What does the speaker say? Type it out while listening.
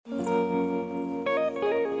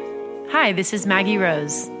Hi, this is Maggie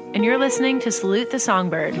Rose, and you're listening to Salute the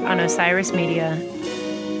Songbird on Osiris Media.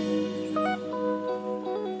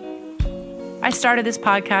 I started this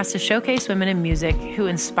podcast to showcase women in music who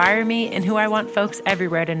inspire me and who I want folks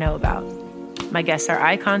everywhere to know about. My guests are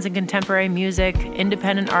icons in contemporary music,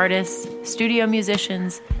 independent artists, studio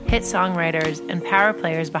musicians, hit songwriters, and power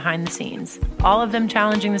players behind the scenes, all of them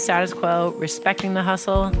challenging the status quo, respecting the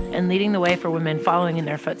hustle, and leading the way for women following in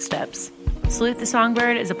their footsteps. Salute the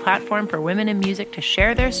Songbird is a platform for women in music to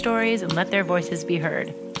share their stories and let their voices be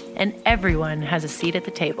heard. And everyone has a seat at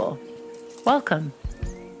the table. Welcome.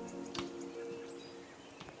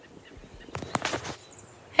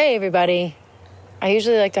 Hey, everybody. I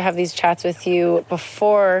usually like to have these chats with you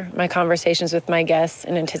before my conversations with my guests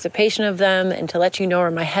in anticipation of them and to let you know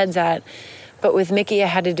where my head's at. But with Mickey, I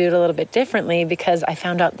had to do it a little bit differently because I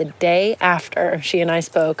found out the day after she and I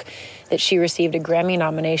spoke that she received a Grammy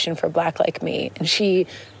nomination for Black Like Me. And she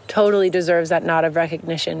totally deserves that nod of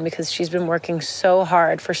recognition because she's been working so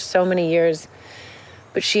hard for so many years.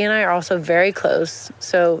 But she and I are also very close.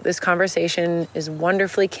 So this conversation is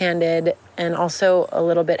wonderfully candid and also a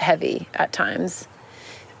little bit heavy at times.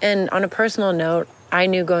 And on a personal note, I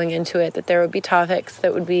knew going into it that there would be topics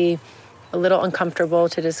that would be a little uncomfortable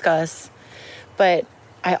to discuss. But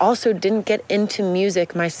I also didn't get into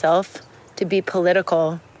music myself to be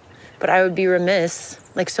political, but I would be remiss,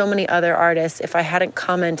 like so many other artists, if I hadn't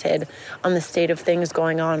commented on the state of things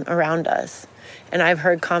going on around us. And I've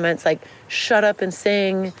heard comments like, shut up and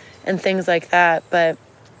sing, and things like that. But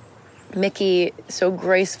Mickey so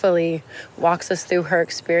gracefully walks us through her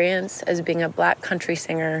experience as being a Black country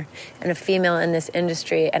singer and a female in this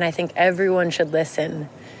industry. And I think everyone should listen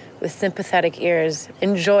with sympathetic ears.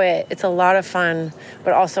 Enjoy it. It's a lot of fun,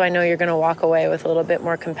 but also I know you're going to walk away with a little bit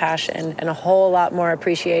more compassion and a whole lot more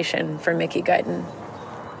appreciation for Mickey Guyton.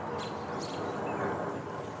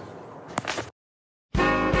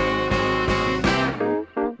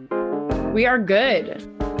 We are good.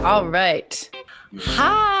 All right.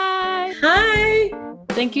 Hi. Hi.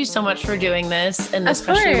 Thank you so much for doing this, and Of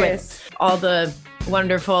especially course. with all the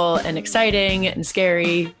wonderful and exciting and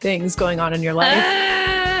scary things going on in your life.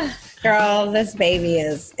 Girl, this baby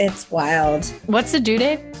it's wild. What's the due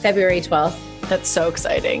date? February 12th. That's so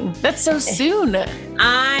exciting. That's so soon.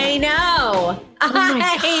 I know.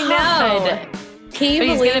 I know. Can you But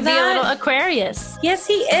he's believe going to be a that? little Aquarius. Yes,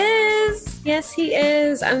 he is. Yes, he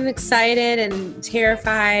is. I'm excited and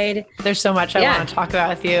terrified. There's so much I want to talk about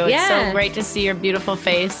with you. It's so great to see your beautiful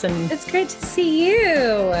face. And It's great to see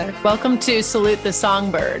you. welcome to Salute the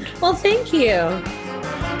Songbird. Well, thank you.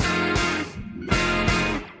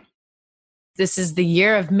 This is the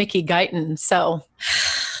year of Mickey Guyton. So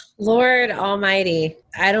Lord Almighty.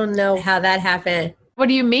 I don't know how that happened. what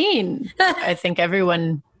do you mean? I think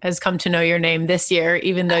everyone has come to know your name this year,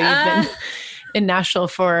 even though you've been in Nashville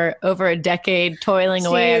for over a decade, toiling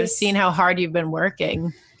away. I've seen how hard you've been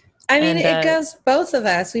working. I mean, And, it goes both of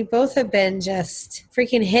us. We both have been just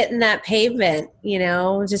freaking hitting that pavement,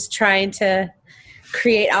 just trying to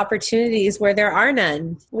create opportunities where there are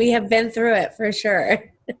none. We have been through it for sure.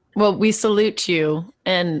 Well, we salute you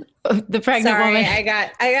and the pregnant woman. I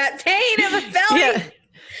got pain in my belly. Yeah.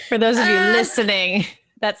 For those of you listening,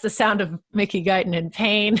 that's the sound of Mickey Guyton in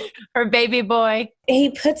pain. Her baby boy. He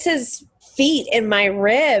puts his feet in my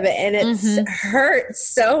rib and it hurts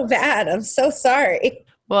so bad. I'm so sorry.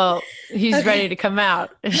 Well, he's ready to come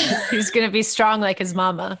out. He's going to be strong like his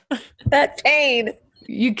mama. That pain.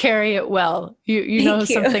 You carry it well. You know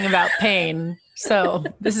something about pain. So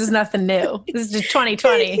this is nothing new. This is just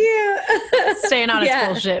 2020. Thank you. Staying on its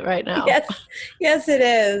bullshit right now. Yes, it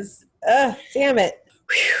is. Ugh, damn it.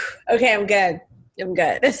 Whew. Okay, I'm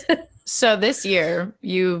good. So this year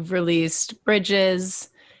you've released Bridges,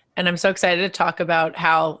 and I'm so excited to talk about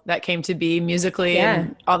how that came to be musically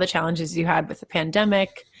and all the challenges you had with the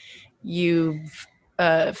pandemic. You've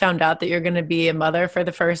found out that you're going to be a mother for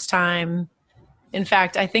the first time. In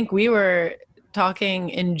fact, I think we were talking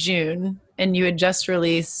in June and you had just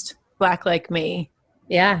released Black Like Me.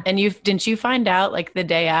 Yeah. And didn't you find out like the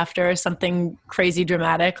day after something crazy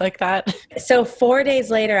dramatic like that? So 4 days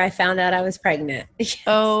later, I found out I was pregnant. Yes.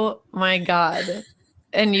 Oh my God.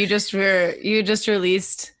 And you just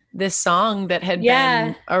released this song that had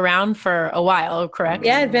been around for a while, correct?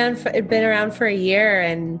 Yeah, it'd been around for a year.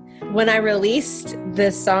 And when I released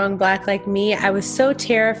this song, Black Like Me, I was so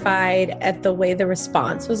terrified at the way the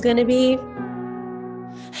response was going to be.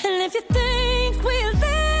 And if you think we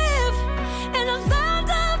live in a land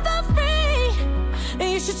of the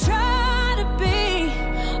free, you should try to be,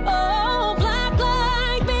 black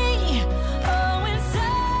like me.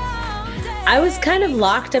 I was kind of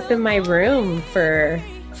locked up in my room for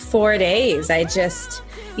 4 days. I just,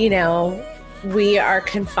 we are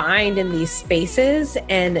confined in these spaces,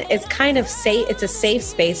 and it's kind of safe. It's a safe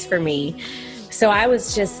space for me. So I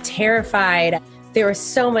was just terrified. There was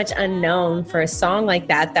so much unknown for a song like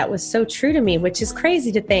that that was so true to me, which is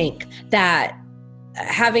crazy to think that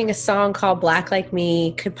having a song called Black Like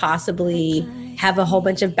Me could possibly have a whole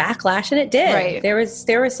bunch of backlash, and it did. Right.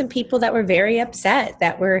 There were some people that were very upset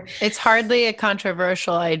that were. It's hardly a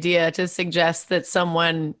controversial idea to suggest that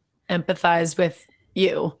someone empathized with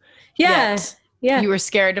you. Yeah. You were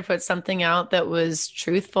scared to put something out that was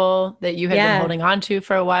truthful, that you had been holding on to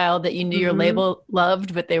for a while, that you knew your label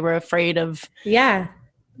loved, but they were afraid of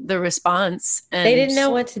the response. And they didn't know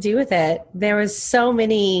what to do with it. There was so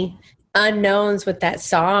many unknowns with that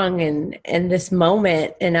song and this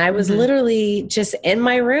moment. And I was literally just in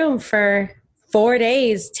my room for 4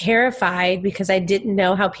 days, terrified because I didn't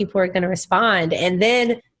know how people were going to respond. And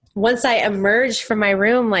then once I emerged from my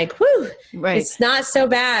room, like, whew, it's not so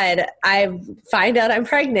bad. I find out I'm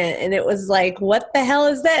pregnant. And it was like, what the hell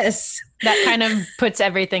is this? That kind of puts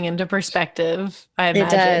everything into perspective, I imagine.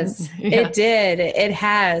 It does. Yeah. It did. It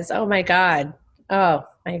has. Oh my God. Oh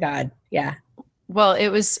my God. Yeah. Well, it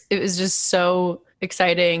was just so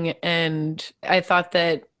exciting. And I thought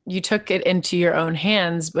that you took it into your own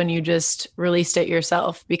hands when you just released it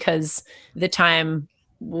yourself, because the time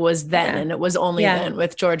was then, and it was only then,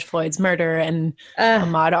 with George Floyd's murder and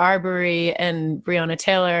Ahmaud Arbery and Breonna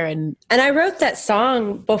Taylor. And I wrote that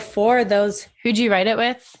song before those. Who'd you write it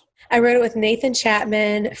with? I wrote it with Nathan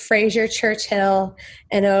Chapman, Fraser Churchill,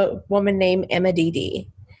 and a woman named Emma Dede.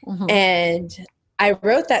 And I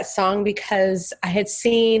wrote that song because I had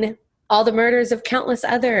seen all the murders of countless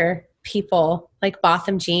other people like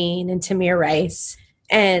Botham Jean and Tamir Rice,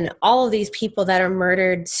 and all of these people that are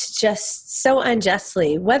murdered just so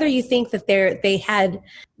unjustly. Whether you think that they had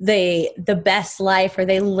the best life or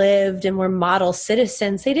they lived and were model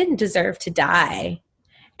citizens, they didn't deserve to die.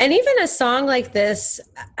 And even a song like this,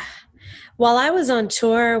 while I was on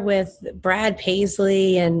tour with Brad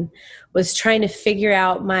Paisley and was trying to figure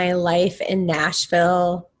out my life in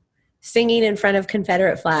Nashville, singing in front of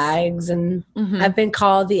Confederate flags, and I've been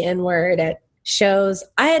called the N-word at shows,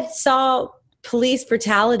 I had saw police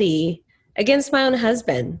brutality against my own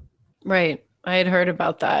husband. Right. I had heard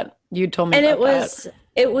about that. You told me and about that.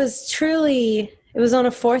 It was truly, it was on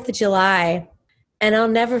a 4th of July, and I'll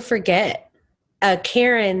never forget.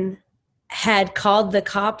 Karen had called the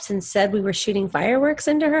cops and said we were shooting fireworks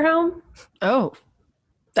into her home. Oh,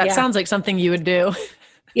 that sounds like something you would do.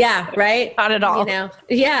 Yeah, right? Not at all.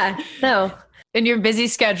 Yeah, no. In your busy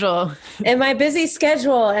schedule. In my busy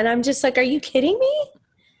schedule. And I'm just like, are you kidding me?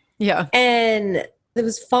 Yeah. And there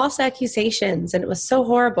was false accusations, and it was so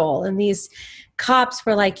horrible. And these cops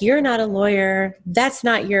were like, you're not a lawyer. That's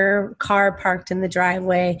not your car parked in the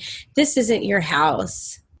driveway. This isn't your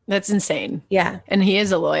house. That's insane. Yeah. And he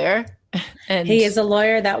is a lawyer. And he is a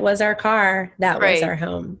lawyer. That was our car. That was our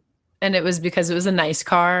home. And it was because it was a nice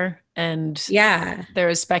car. And there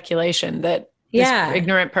was speculation that this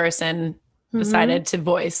ignorant person decided to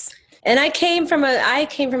voice. And I came from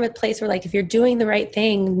a place where, like, if you're doing the right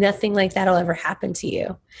thing, nothing like that'll ever happen to you.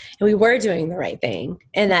 And we were doing the right thing,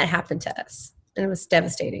 and that happened to us. And it was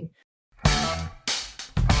devastating.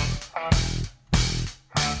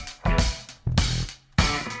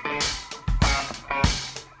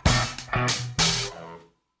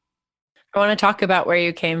 I want to talk about where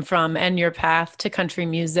you came from and your path to country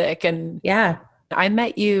music. And I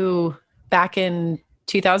met you back in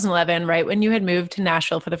 2011, right when you had moved to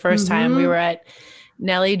Nashville for the first time. We were at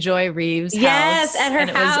Nellie Joy Reeves' house. Yes, at her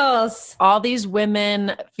house. All these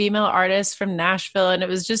women, female artists from Nashville. And it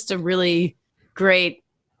was just a really great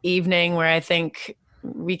evening where I think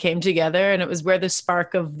we came together, and it was where the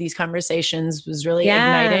spark of these conversations was really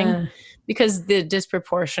igniting, because the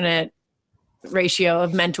disproportionate ratio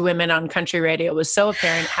of men to women on country radio was so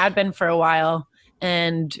apparent, had been for a while.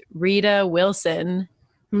 And Rita Wilson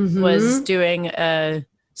was doing a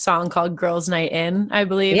song called Girls Night In, I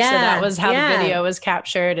believe. So that was how the video was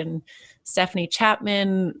captured. And Stephanie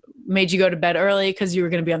Chapman made you go to bed early because you were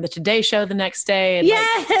going to be on the Today Show the next day. And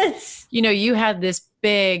you had this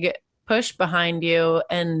big push behind you,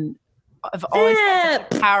 and I've always had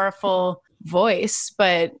such a powerful voice.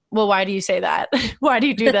 But, well, why do you say that? Why do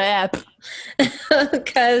you do the ep?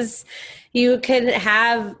 Because you can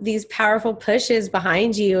have these powerful pushes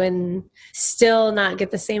behind you and still not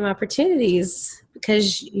get the same opportunities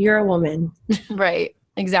because you're a woman. Right.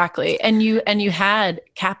 Exactly. And you had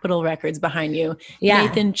Capitol Records behind you.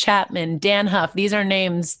 Nathan Chapman, Dan Huff. These are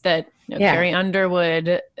names that Carrie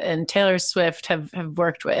Underwood and Taylor Swift have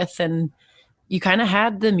worked with. And you kind of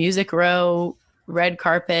had the Music Row red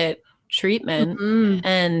carpet treatment,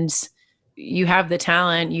 and you have the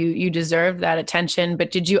talent, you deserve that attention.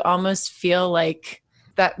 But did you almost feel like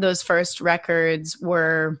that those first records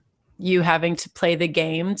were you having to play the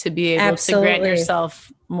game to be able to grant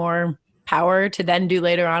yourself more power to then do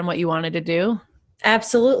later on what you wanted to do?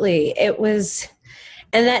 Absolutely. It was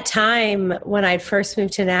in that time when I'd first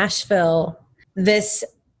moved to Nashville, this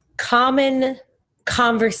common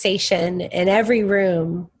conversation in every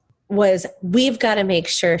room was, we've got to make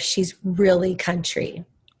sure she's really country.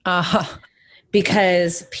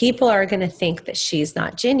 Because people are going to think that she's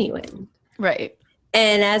not genuine. Right.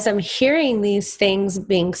 And as I'm hearing these things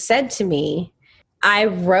being said to me, I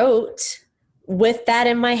wrote with that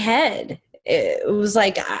in my head. It was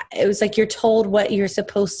like you're told what you're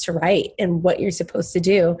supposed to write and what you're supposed to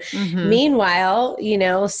do. Meanwhile,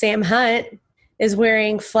 Sam Hunt is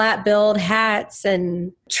wearing flat-billed hats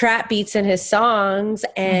and trap beats in his songs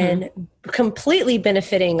and completely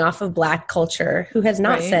benefiting off of Black culture, who has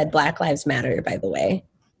not said Black Lives Matter, by the way,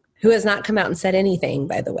 who has not come out and said anything,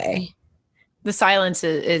 by the way. The silence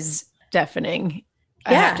is deafening.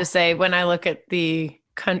 I have to say, when I look at the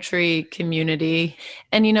country community,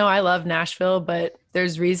 and I love Nashville, but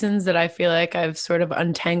there's reasons that I feel like I've sort of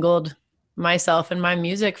untangled myself and my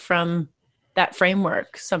music from that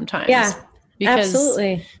framework sometimes. Yeah, because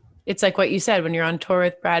absolutely. It's like what you said when you're on tour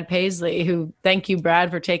with Brad Paisley, who, thank you,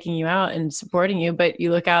 Brad, for taking you out and supporting you, but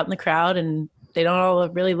you look out in the crowd and they don't all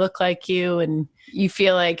really look like you, and you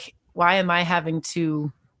feel like, why am I having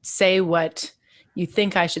to say what you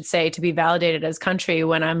think I should say to be validated as country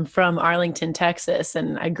when I'm from Arlington, Texas,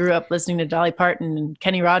 and I grew up listening to Dolly Parton and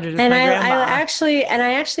Kenny Rogers with my grandma.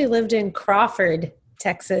 I actually lived in Crawford,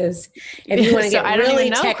 Texas. If you want to get really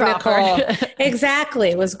technical, exactly.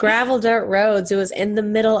 It was gravel dirt roads. It was in the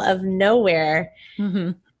middle of nowhere.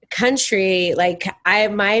 Country. Like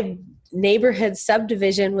my neighborhood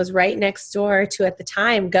subdivision was right next door to, at the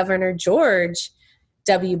time, Governor George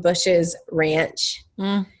W. Bush's ranch.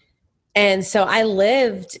 And so I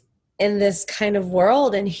lived in this kind of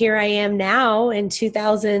world, and here I am now in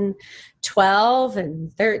 2012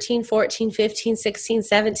 and 13, 14, 15, 16,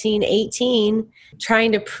 17, 18,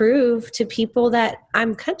 trying to prove to people that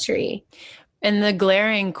I'm country. And the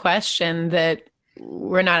glaring question that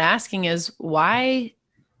we're not asking is, why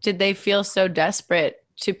did they feel so desperate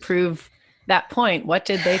to prove that point? What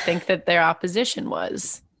did they think that their opposition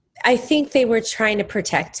was? I think they were trying to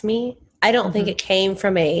protect me. I don't think it came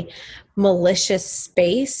from a malicious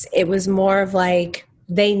space. It was more of like,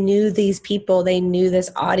 they knew these people, they knew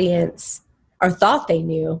this audience, or thought they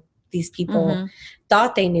knew these people,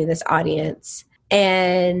 thought they knew this audience,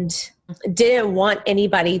 and didn't want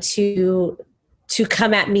anybody to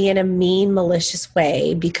come at me in a mean, malicious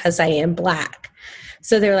way because I am Black.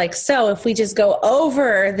 So they're like, so if we just go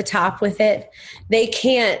over the top with it, they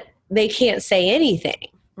can't say anything.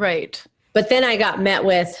 Right. But then I got met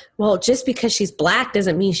with, well, just because she's Black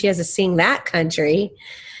doesn't mean she has to sing that country.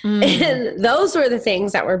 And those were the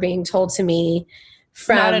things that were being told to me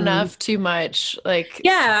from... Not enough, too much.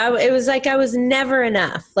 It was like I was never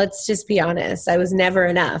enough. Let's just be honest. I was never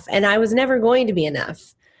enough. And I was never going to be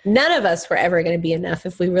enough. None of us were ever going to be enough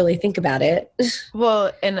if we really think about it.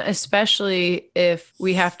 Well, and especially if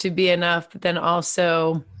we have to be enough, but then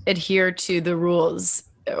also adhere to the rules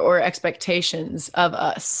or expectations of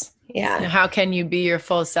us. Yeah. How can you be your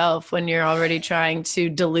full self when you're already trying to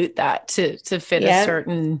dilute that to fit a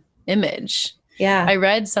certain image? Yeah. I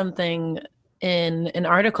read something in an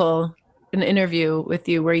article, an interview with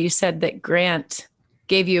you, where you said that Grant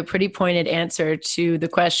gave you a pretty pointed answer to the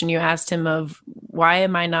question you asked him of, why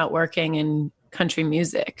am I not working in country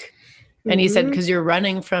music? And he said, because you're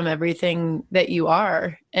running from everything that you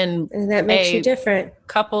are. And that makes you different.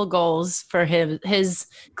 Couple goals for his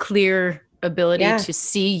clear ability to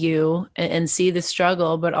see you and see the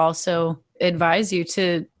struggle, but also advise you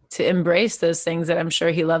to embrace those things that I'm sure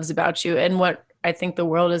he loves about you, and what I think the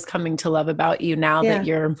world is coming to love about you now that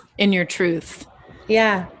you're in your truth.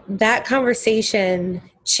 Yeah. That conversation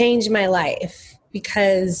changed my life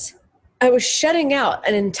because I was shutting out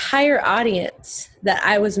an entire audience that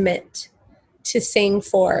I was meant to sing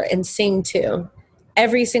for and sing to.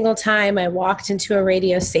 Every single time I walked into a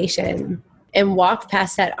radio station and walked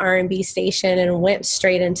past that R&B station and went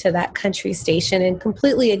straight into that country station and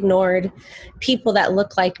completely ignored people that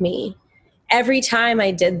look like me. Every time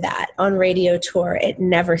I did that on radio tour, it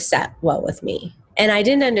never sat well with me. And I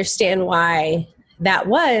didn't understand why that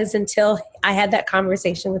was until I had that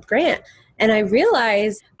conversation with Grant. And I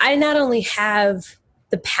realized I not only have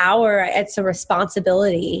the power, it's a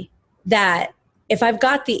responsibility that if I've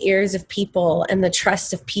got the ears of people and the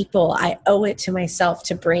trust of people, I owe it to myself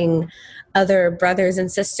to bring other brothers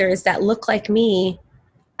and sisters that look like me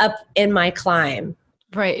up in my climb.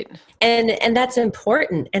 Right. And that's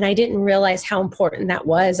important. And I didn't realize how important that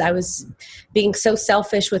was. I was being so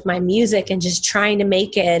selfish with my music and just trying to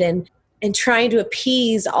make it and trying to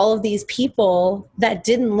appease all of these people that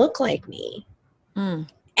didn't look like me. And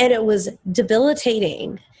it was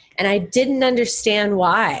debilitating. And I didn't understand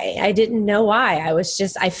why. I didn't know why.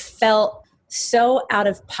 I felt so out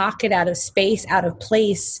of pocket, out of space, out of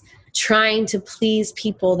place, trying to please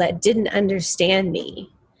people that didn't understand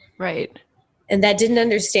me. Right. And that didn't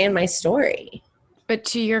understand my story. But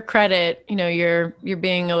to your credit, you're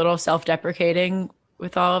being a little self-deprecating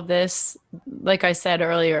with all of this. Like I said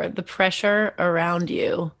earlier, the pressure around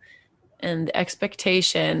you and the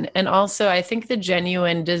expectation, and also I think the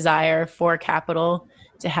genuine desire for Capitol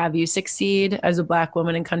to have you succeed as a Black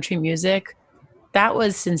woman in country music, that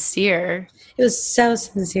was sincere. It was so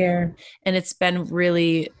sincere. And it's been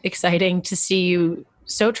really exciting to see you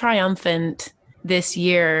so triumphant this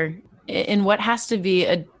year in what has to be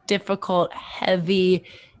a difficult, heavy,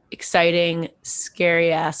 exciting,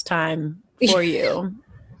 scary ass time for you.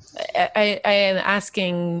 I am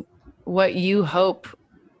asking what you hope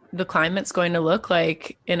the climate's going to look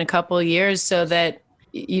like in a couple of years so that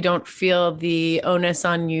you don't feel the onus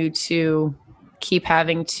on you to keep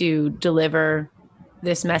having to deliver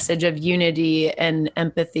this message of unity and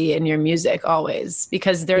empathy in your music always,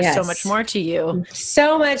 because there's so much more to you.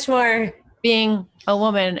 So much more. Being a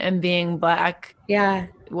woman and being Black. Yeah.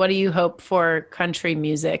 What do you hope for country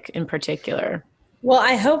music in particular? Well,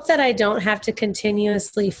 I hope that I don't have to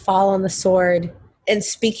continuously fall on the sword in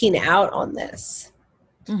speaking out on this.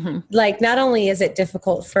 Like, not only is it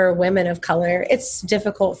difficult for women of color, it's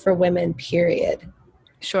difficult for women, period.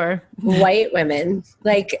 Sure. White women,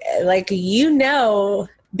 like,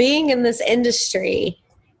 being in this industry,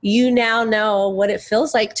 you now know what it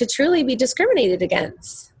feels like to truly be discriminated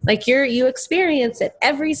against. Like, you experience it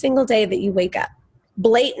every single day that you wake up.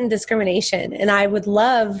 Blatant discrimination. And I would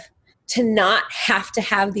love to not have to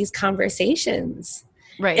have these conversations.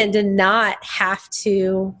 Right. And to not have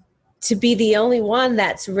to be the only one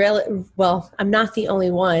that's really, well, I'm not the only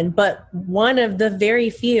one, but one of the very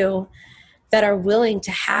few that are willing to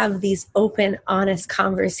have these open, honest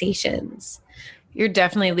conversations. You're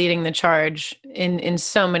definitely leading the charge in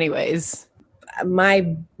so many ways.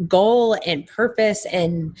 My goal and purpose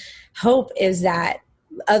and hope is that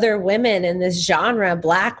other women in this genre,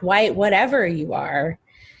 Black, white, whatever you are,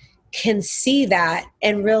 can see that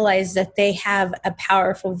and realize that they have a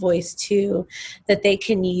powerful voice too, that they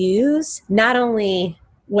can use not only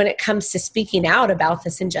when it comes to speaking out about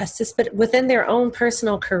this injustice, but within their own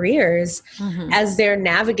personal careers as they're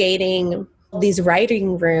navigating these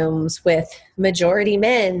writing rooms with majority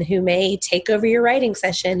men who may take over your writing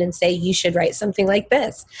session and say, you should write something like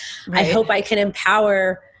this. Right. I hope I can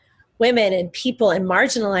empower women and people and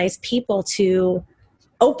marginalized people to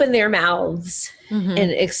open their mouths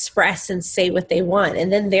and express and say what they want.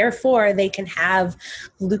 And then therefore they can have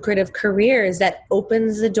lucrative careers that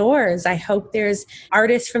opens the doors. I hope there's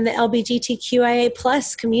artists from the LGBTQIA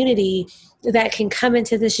plus community that can come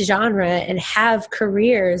into this genre and have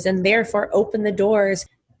careers and therefore open the doors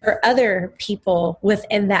for other people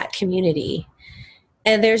within that community.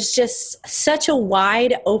 And there's just such a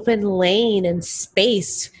wide open lane and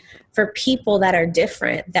space for people that are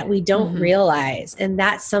different that we don't realize. And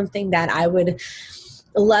that's something that I would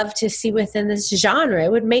love to see within this genre. It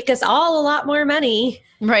would make us all a lot more money.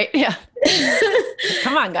 Right. Yeah.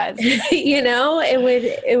 Come on, guys.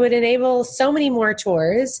 It would enable so many more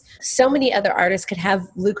tours. So many other artists could have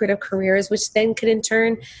lucrative careers, which then could in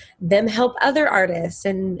turn them help other artists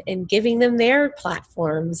and giving them their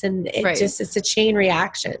platforms. And it's a chain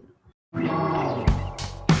reaction.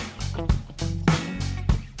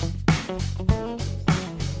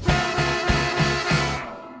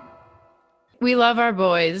 We love our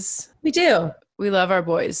boys. We do. We love our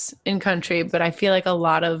boys in country, but I feel like a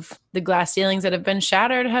lot of the glass ceilings that have been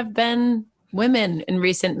shattered have been women in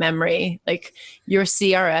recent memory. Like your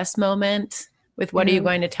CRS moment with What Are You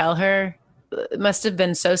Going to Tell Her? It must have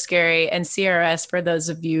been so scary. And CRS, for those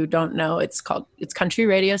of you who don't know, it's Country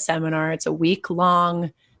Radio Seminar. It's a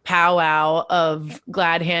week-long powwow of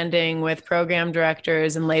glad handing with program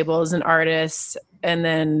directors and labels and artists, and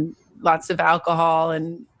then lots of alcohol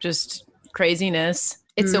and just craziness.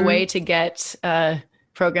 It's a way to get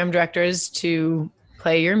program directors to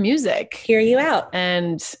play your music. Hear you out.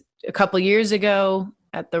 And a couple years ago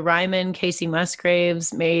at the Ryman, Casey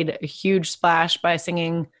Musgraves made a huge splash by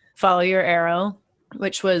singing Follow Your Arrow,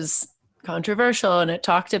 which was controversial. And it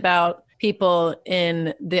talked about people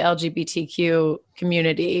in the LGBTQ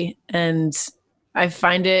community. And I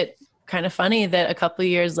find it kind of funny that a couple of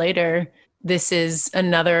years later, this is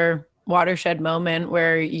another watershed moment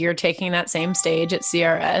where you're taking that same stage at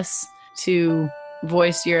CRS to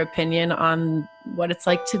voice your opinion on what it's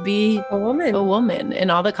like to be A woman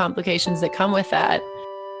and all the complications that come with that.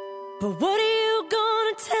 But what are you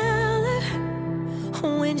gonna tell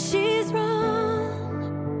her when she's wrong?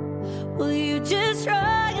 Will you just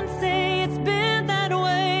try and say it's been that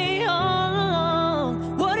way all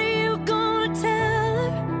along? What are you gonna tell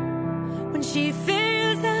her when she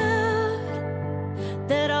figures out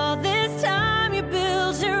that all this time you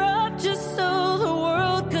built her up just so the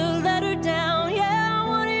world could let her down? Yeah,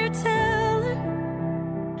 what do you tell her?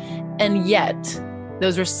 And yet,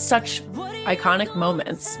 those were such iconic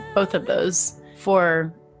moments, both of those,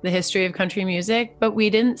 for the history of country music, but we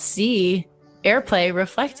didn't see airplay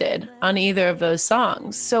reflected on either of those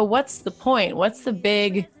songs. So what's the point? What's the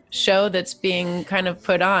big show that's being kind of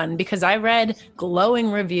put on? Because I read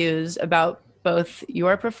glowing reviews about both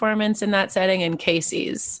your performance in that setting and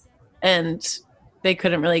Casey's, and they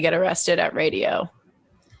couldn't really get arrested at radio.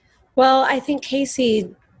 Well, I think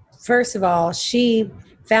Casey, first of all, she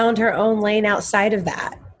found her own lane outside of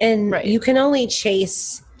that. And Right. you can only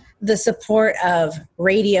chase the support of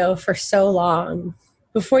radio for so long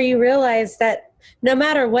before you realize that no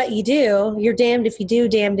matter what you do, you're damned if you do,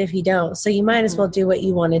 damned if you don't. So you might as well do what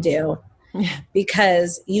you want to do,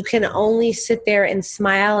 because you can only sit there and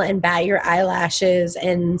smile and bat your eyelashes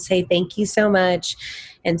and say thank you so much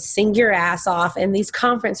and sing your ass off in these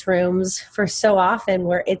conference rooms for so often,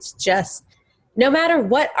 where it's just, no matter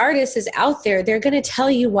what artist is out there, they're going to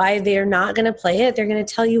tell you why they're not going to play it. They're going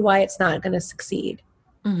to tell you why it's not going to succeed.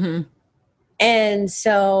 Mm-hmm. And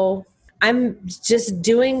so I'm just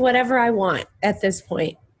doing whatever I want at this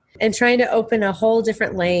point and trying to open a whole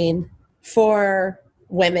different lane for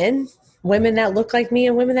women that look like me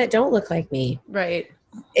and women that don't look like me. Right.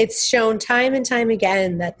 It's shown time and time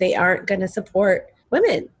again that they aren't going to support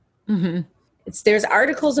women. Mm-hmm. There's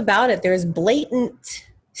articles about it. There's blatant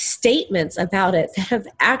statements about it that have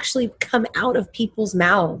actually come out of people's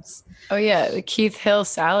mouths. Oh yeah, the Keith Hill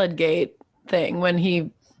salad gate thing, when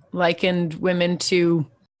he likened women to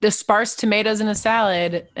the sparse tomatoes in a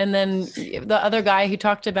salad, and then the other guy who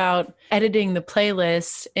talked about editing the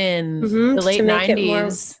playlist in the late to make it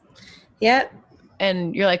 90s. Yep.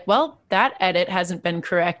 And you're like, well, that edit hasn't been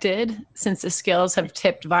corrected since the scales have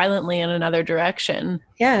tipped violently in another direction.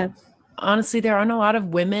 Yeah. Honestly, there aren't a lot of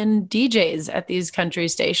women DJs at these country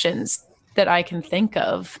stations that I can think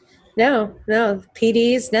of. No.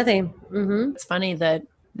 PDs, nothing. Mm-hmm. It's funny that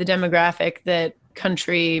the demographic that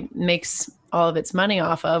country makes all of its money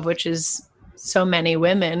off of, which is so many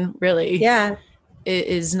women, really, Yeah.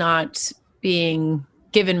 is not being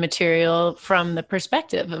given material from the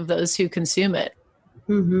perspective of those who consume it.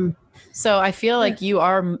 Mm-hmm. So I feel like you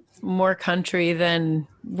are more country than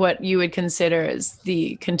what you would consider as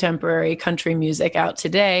the contemporary country music out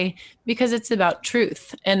today, because it's about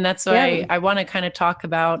truth. And that's why I want to kind of talk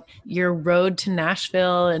about your road to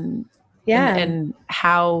Nashville and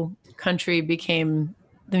how country became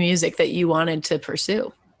the music that you wanted to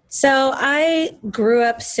pursue. So I grew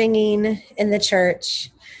up singing in the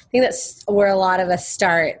church. I think that's where a lot of us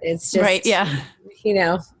start. It's just, right, yeah.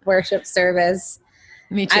 Worship service.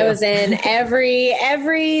 Me too. I was in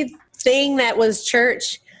everything that was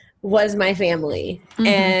church was my family. Mm-hmm.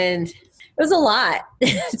 And it was a lot,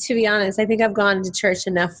 to be honest. I think I've gone to church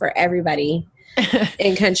enough for everybody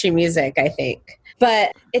in country music, I think.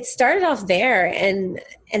 But it started off there, and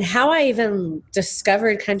how I even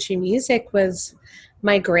discovered country music was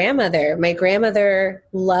my grandmother. My grandmother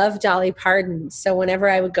loved Dolly Parton. So whenever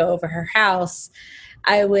I would go over her house,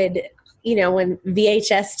 I would, when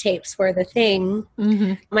VHS tapes were the thing,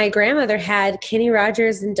 my grandmother had Kenny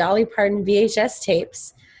Rogers and Dolly Parton VHS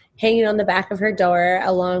tapes hanging on the back of her door,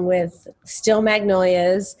 along with Steel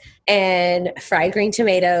Magnolias and Fried Green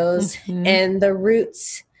Tomatoes and the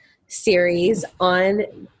Roots series on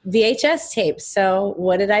VHS tapes. So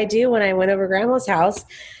what did I do when I went over grandma's house?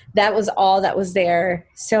 That was all that was there.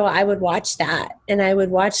 So I would watch that, and I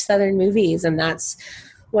would watch Southern movies, and that's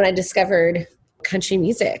when I discovered country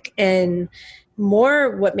music. And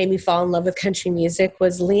more, what made me fall in love with country music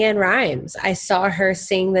was LeAnn Rimes. I saw her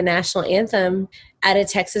sing the national anthem at a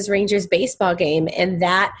Texas Rangers baseball game, and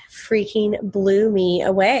that freaking blew me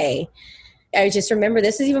away. I just remember,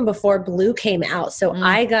 this is even before Blue came out. So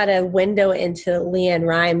I got a window into LeAnn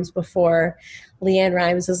Rimes before LeAnn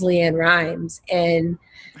Rimes was LeAnn Rimes. And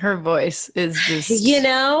her voice is just,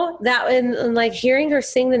 that, and like hearing her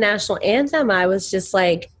sing the national anthem, I was just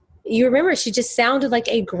like, you remember, she just sounded like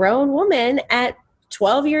a grown woman at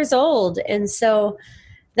 12 years old. And so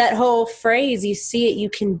that whole phrase, you see it, you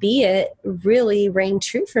can be it, really rang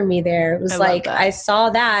true for me there. It was like, I saw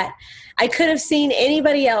that. I could have seen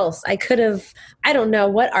anybody else. I don't know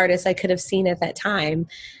what artist I could have seen at that time.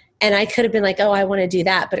 And I could have been like, oh, I want to do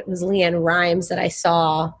that. But it was LeAnn Rimes that I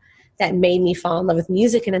saw that made me fall in love with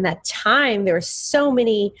music. And in that time, there were so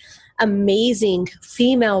many amazing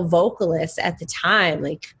female vocalists at the time.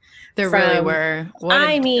 Like, there really were. What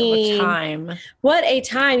a time. What a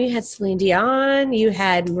time. You had Celine Dion, you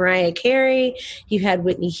had Mariah Carey, you had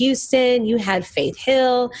Whitney Houston, you had Faith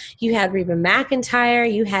Hill, you had Reba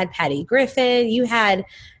McEntire, you had Patty Griffin, you had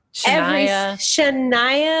Shania.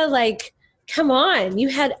 Like, come on. You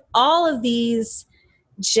had all of these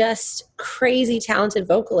just crazy talented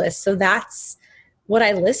vocalists. So that's what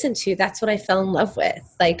I listened to. That's what I fell in love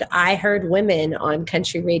with. Like, I heard women on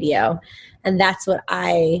country radio, and that's what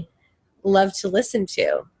I love to listen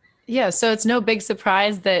to. Yeah. So it's no big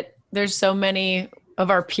surprise that there's so many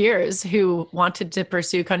of our peers who wanted to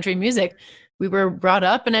pursue country music. We were brought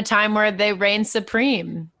up in a time where they reigned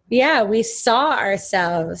supreme. Yeah. We saw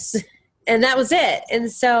ourselves, and that was it.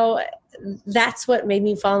 And so that's what made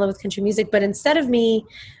me fall in love with country music. But instead of me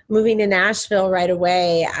moving to Nashville right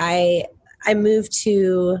away, I moved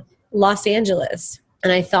to Los Angeles.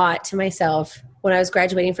 And I thought to myself, when I was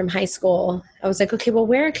graduating from high school, I was like, okay, well,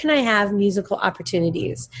 where can I have musical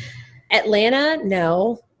opportunities? Atlanta?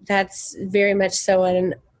 No, that's very much so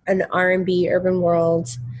an R&B urban world.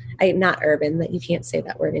 Not urban, that you can't say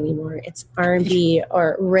that word anymore. It's R&B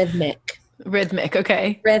or rhythmic. Rhythmic,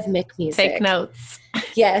 okay. Rhythmic music. Take notes.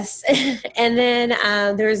 Yes. And then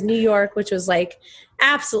there was New York, which was like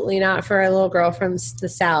absolutely not for a little girl from the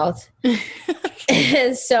South.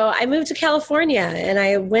 And so I moved to California, and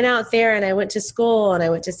I went out there, and I went to school, and I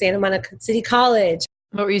went to Santa Monica City College.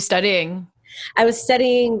 What were you studying? I was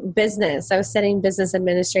studying business. I was studying business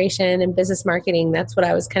administration and business marketing. That's what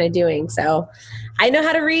I was kind of doing. So I know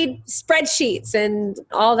how to read spreadsheets and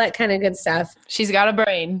all that kind of good stuff. She's got a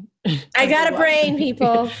brain. I got a brain,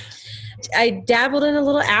 people. I dabbled in a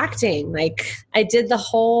little acting. Like, I did the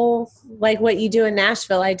whole, like what you do in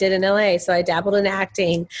Nashville, I did in LA. So I dabbled in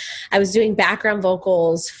acting. I was doing background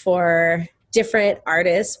vocals for different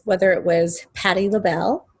artists, whether it was Patti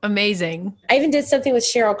LaBelle. Amazing. I even did something with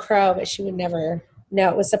Sheryl Crow, but she would never know.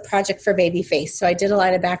 It was a project for Babyface. So I did a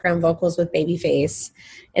lot of background vocals with Babyface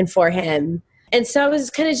and for him. And so I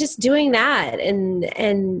was kind of just doing that,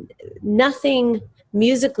 and nothing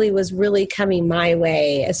musically was really coming my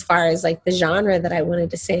way as far as like the genre that I wanted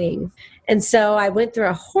to sing. And so I went through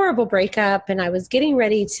a horrible breakup, and I was getting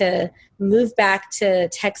ready to move back to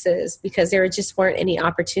Texas because there just weren't any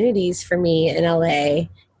opportunities for me in LA.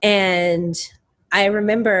 And I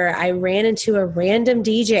remember I ran into a random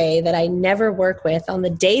DJ that I never work with on the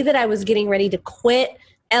day that I was getting ready to quit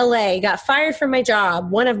LA, got fired from my job,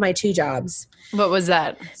 one of my 2 jobs. What was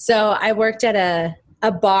that? So I worked at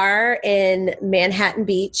a bar in Manhattan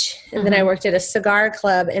Beach, and then I worked at a cigar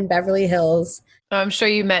club in Beverly Hills. I'm sure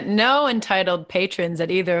you met no entitled patrons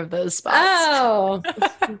at either of those spots. Oh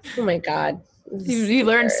my God. You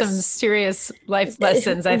learned some serious life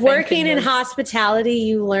lessons, I think. Working in hospitality,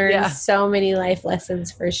 you learn so many life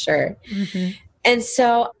lessons for sure. Mm-hmm. And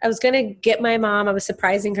so I was going to get my mom. I was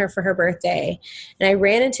surprising her for her birthday. And I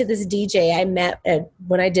ran into this DJ I met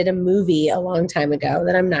when I did a movie a long time ago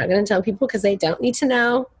that I'm not going to tell people because they don't need to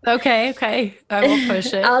know. Okay. I will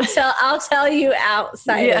push it. I'll tell you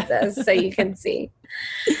outside of this so you can see.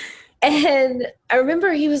 And I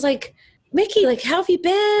remember he was like, Mickey, like, how have you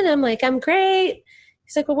been? I'm like, I'm great.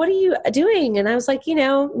 He's like, well, what are you doing? And I was like,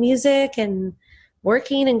 music and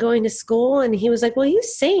working and going to school. And he was like, well, you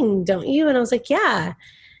sing, don't you? And I was like, yeah.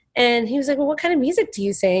 And he was like, well, what kind of music do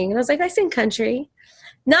you sing? And I was like, I sing country.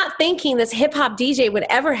 Not thinking this hip hop DJ would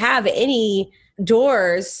ever have any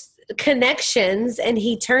doors, connections. And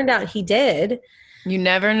he turned out he did. You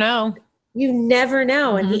never know. You never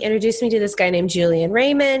know. And he introduced me to this guy named Julian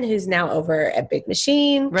Raymond, who's now over at Big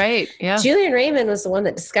Machine. Right. Yeah. Julian Raymond was the one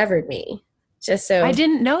that discovered me. Just so I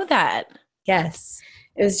didn't know that. Yes.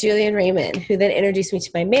 It was Julian Raymond who then introduced me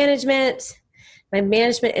to my management. My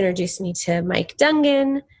management introduced me to Mike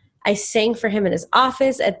Dungan. I sang for him in his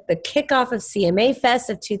office at the kickoff of CMA Fest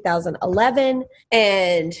of 2011.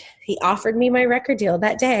 And he offered me my record deal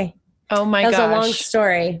that day. Oh my gosh. That was a long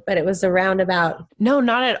story, but it was a roundabout. No,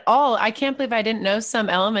 not at all. I can't believe I didn't know some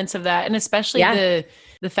elements of that. And especially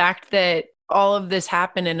the fact that all of this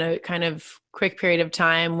happened in a kind of quick period of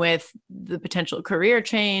time with the potential career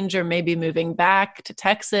change or maybe moving back to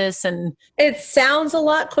Texas. And it sounds a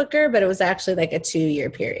lot quicker, but it was actually like a 2-year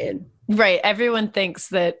period. Right. Everyone thinks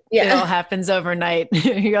that it all happens overnight.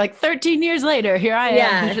 You're like 13 years later, here I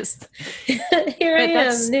am. Just here I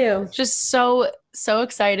am new. Just so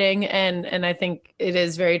exciting. And I think it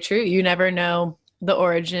is very true. You never know the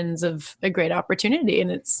origins of a great opportunity.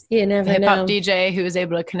 And it's you never a hip-hop know. DJ who is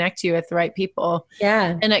able to connect you with the right people.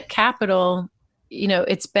 Yeah. And at Capitol, you know,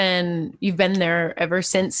 you've been there ever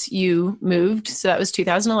since you moved. So that was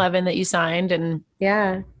 2011 that you signed. And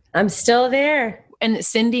yeah, I'm still there. And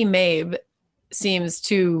Cindy Mabe seems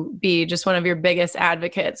to be just one of your biggest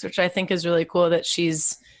advocates, which I think is really cool that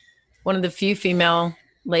she's one of the few female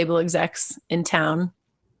label execs in town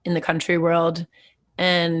in the country world.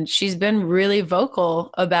 And she's been really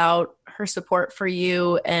vocal about her support for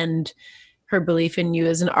you and her belief in you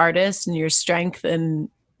as an artist and your strength and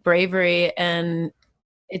bravery. And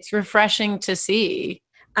it's refreshing to see.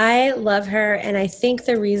 I love her. And I think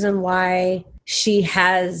the reason why she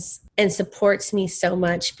has and supports me so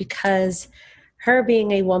much, because her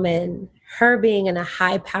being a woman, her being in a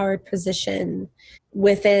high-powered position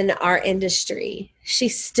within our industry, she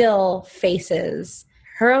still faces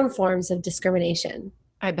her own forms of discrimination.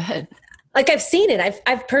 I bet. Like, I've seen it.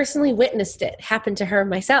 I've personally witnessed it happen to her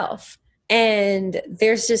myself. And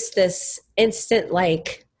there's just this instant,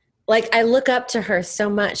 like I look up to her so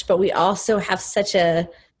much, but we also have such a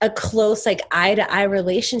close, like, eye-to-eye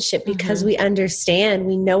relationship because we understand,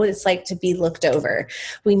 we know what it's like to be looked over.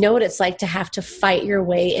 We know what it's like to have to fight your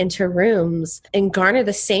way into rooms and garner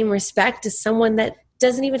the same respect as someone that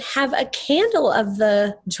doesn't even have a candle of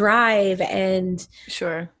the drive and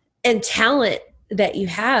talent that you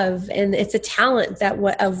have. And it's a talent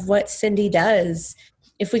of what Cindy does.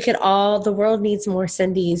 If we could the world needs more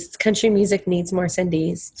Cindys. Country music needs more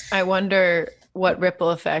Cindys. I wonder what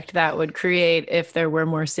ripple effect that would create if there were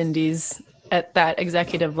more Cindys at that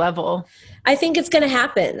executive level. I think it's going to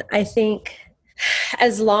happen. I think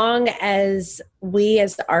as long as we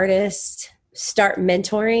as the artists start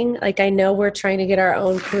mentoring, like, I know we're trying to get our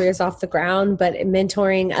own careers off the ground, but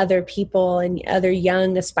mentoring other people and other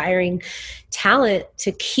young aspiring talent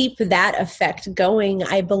to keep that effect going,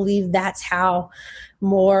 I believe that's how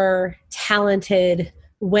more talented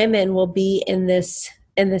women will be in this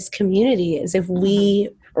community, is if we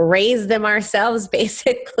raise them ourselves,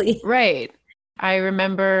 basically. Right. I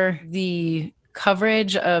remember the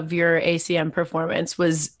coverage of your ACM performance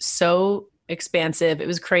was so expansive. It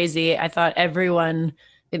was crazy. I thought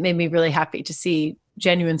it made me really happy to see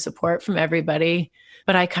genuine support from everybody,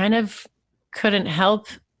 but I kind of couldn't help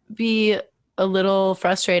be a little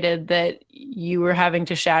frustrated that you were having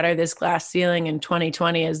to shatter this glass ceiling in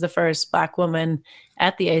 2020 as the first Black woman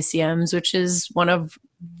at the ACMs, which is one of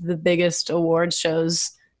the biggest awards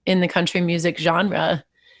shows in the country music genre.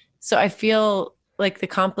 So I feel like the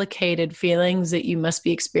complicated feelings that you must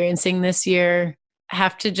be experiencing this year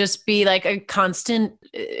have to just be like a constant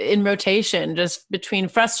in rotation, just between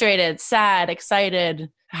frustrated, sad, excited.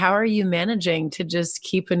 How are you managing to just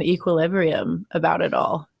keep an equilibrium about it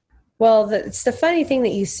all? Well, it's the funny thing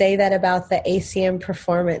that you say that about the ACM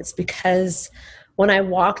performance, because when I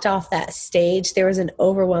walked off that stage, there was an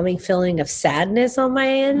overwhelming feeling of sadness on my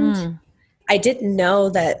end. I didn't know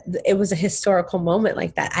that it was a historical moment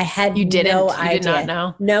like that. I had no idea. You did not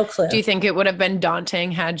know? No clue. Do you think it would have been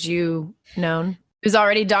daunting had you known? It was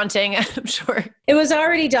already daunting, I'm sure. It was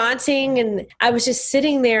already daunting, and I was just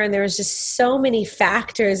sitting there, and there was just so many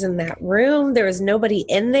factors in that room. There was nobody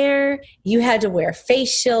in there. You had to wear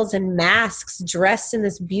face shields and masks, dressed in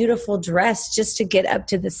this beautiful dress just to get up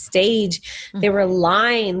to the stage. There were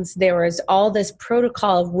lines. There was all this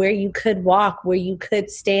protocol of where you could walk, where you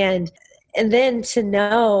could stand. And then to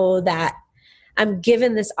know that I'm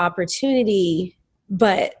given this opportunity,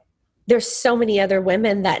 but there's so many other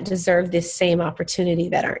women that deserve this same opportunity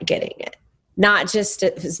that aren't getting it. Not just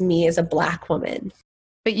as me as a Black woman.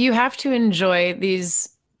 But you have to enjoy these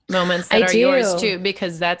moments that are yours too,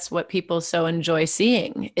 because that's what people so enjoy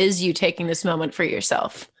seeing, is you taking this moment for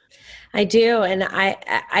yourself. I do. And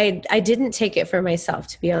I didn't take it for myself,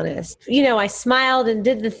 to be honest. You know, I smiled and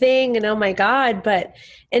did the thing and oh my God, but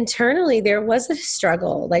internally there was a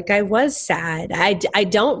struggle. Like, I was sad. I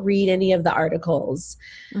don't read any of the articles.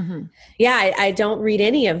 Yeah, I don't read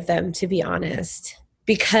any of them, to be honest,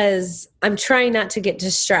 because I'm trying not to get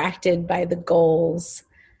distracted by the goals.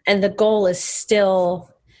 And the goal is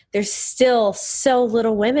there's still so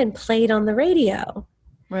little women played on the radio.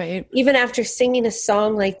 Right. Even after singing a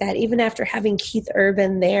song like that, even after having Keith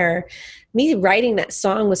Urban there, me writing that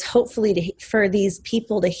song was hopefully for these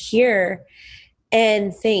people to hear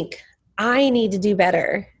and think, I need to do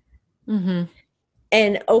better.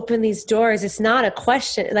 and open these doors. It's not a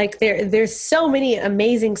question. Like there's so many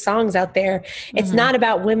amazing songs out there. It's not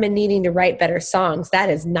about women needing to write better songs. That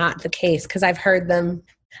is not the case, because I've heard them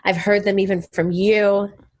even from you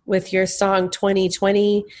with your song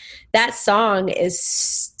 2020. That song is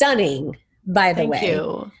stunning, by the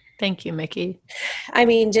way. Thank you, Mickey. I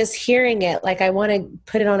mean, just hearing it, like I want to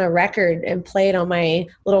put it on a record and play it on my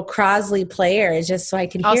little Crosley player just so I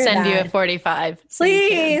can hear that. I'll send you a 45.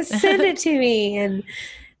 Please send it to me. And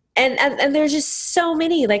there's just so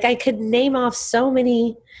many, like I could name off so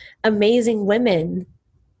many amazing women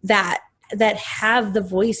that have the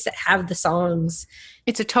voice, that have the songs.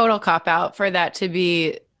 It's a total cop-out for that to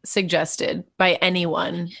be suggested by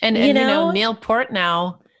anyone. And you know, Neil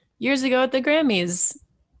Portnow years ago at the Grammys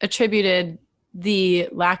attributed the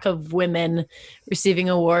lack of women receiving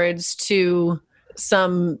awards to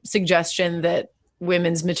some suggestion that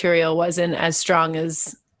women's material wasn't as strong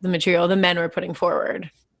as the material the men were putting forward.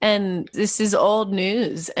 And this is old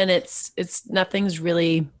news, and it's nothing's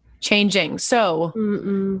really changing.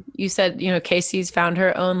 So you said, Casey's found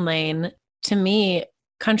her own lane. To me,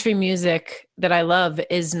 country music that I love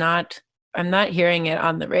I'm not hearing it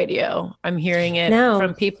on the radio. I'm hearing it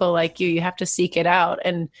from people like you. You have to seek it out.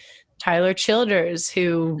 And Tyler Childers,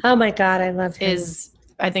 who... Oh my God, I love him.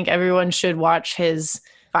 I think everyone should watch his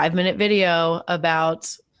 5-minute video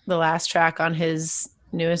about the last track on his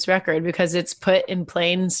newest record, because it's put in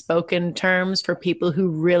plain spoken terms for people who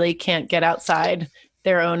really can't get outside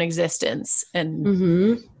their own existence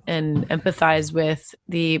and empathize with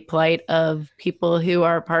the plight of people who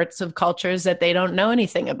are parts of cultures that they don't know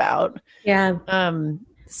anything about. Yeah.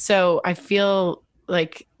 So I feel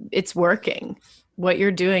like it's working. What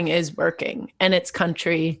you're doing is working, and it's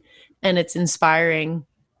country, and it's inspiring.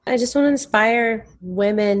 I just want to inspire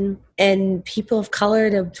women and people of color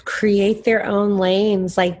to create their own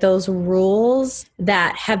lanes, like those rules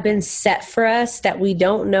that have been set for us that we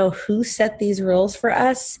don't know who set these rules for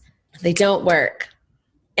us. They don't work.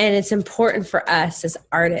 And it's important for us as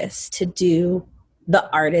artists to do the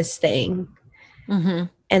artist thing. And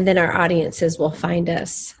then our audiences will find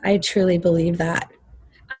us. I truly believe that.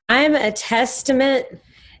 I'm a testament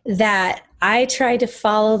that I tried to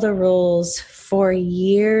follow the rules for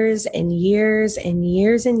years and years and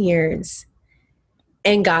years and years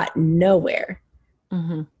and got nowhere.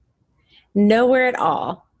 Nowhere at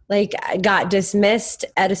all. Like, I got dismissed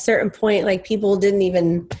at a certain point. Like, people didn't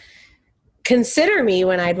even consider me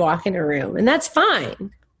when I'd walk in a room, and that's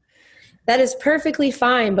fine. That is perfectly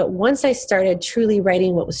fine. But once I started truly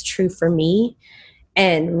writing what was true for me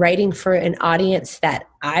and writing for an audience that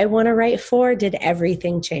I want to write for, did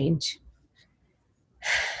everything change.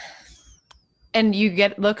 And you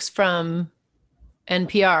get looks from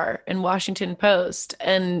NPR and Washington Post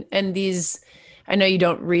and these, I know you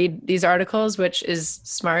don't read these articles, which is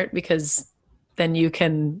smart, because then you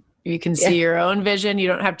can see your own vision. You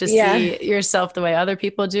don't have to see yourself the way other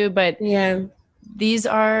people do. But these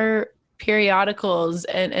are periodicals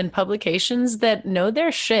and publications that know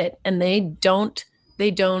their shit, and they don't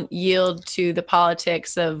yield to the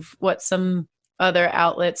politics of what some other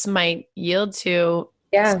outlets might yield to.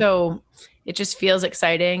 So it just feels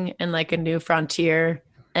exciting and like a new frontier,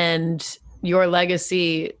 and your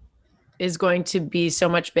legacy is going to be so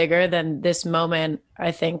much bigger than this moment,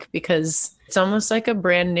 I think, because it's almost like a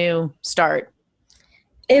brand new start.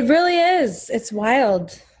 It really is. It's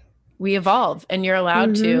wild. We evolve, and you're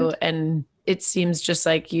allowed to, and it seems just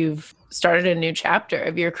like you've started a new chapter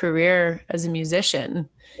of your career as a musician.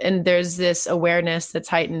 And there's this awareness that's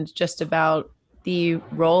heightened just about the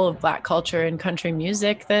role of Black culture in country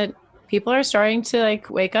music that people are starting to like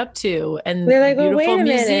wake up to. And they're like, the beautiful wait a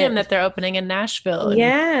museum minute. that they're opening in Nashville.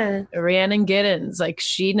 Yeah. Rhiannon Giddens, like,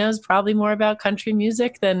 she knows probably more about country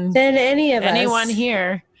music than anyone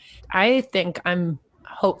here. I think I'm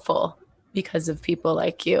hopeful because of people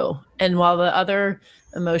like you. And while the other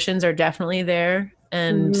emotions are definitely there,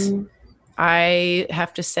 and I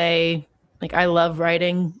have to say, like, I love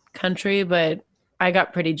writing country, but I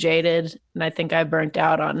got pretty jaded, and I think I burnt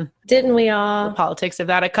out on Didn't we all? the politics of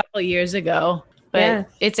that a couple of years ago. But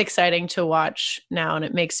it's exciting to watch now, and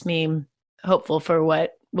it makes me hopeful for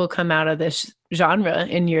what will come out of this genre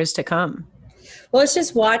in years to come. Well, it's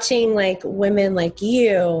just watching like women like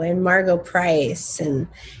you and Margot Price and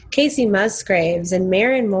Casey Musgraves and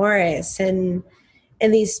Maren Morris and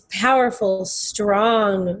these powerful,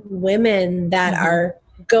 strong women that are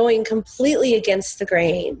going completely against the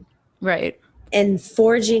grain. Right. And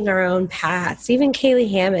forging our own paths, even Kaylee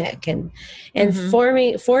Hammock and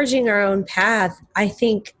forging our own path. I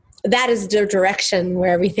think that is the direction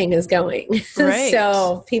where everything is going. Right.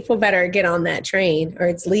 So people better get on that train, or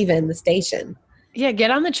it's leaving the station. Yeah,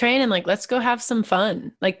 get on the train and like let's go have some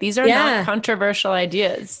fun. Like these are not controversial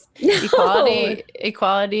ideas. No.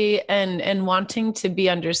 Equality and wanting to be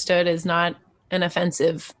understood is not an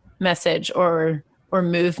offensive message or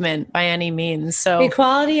movement by any means. So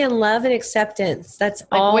equality and love and acceptance. That's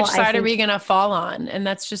like all. which side are we going to fall on? And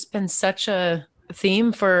that's just been such a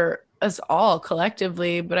theme for us all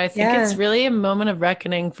collectively, but I think it's really a moment of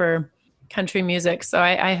reckoning for country music. So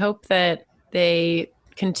I hope that they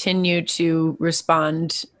continue to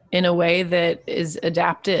respond in a way that is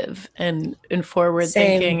adaptive and forward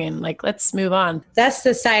thinking and like, let's move on. That's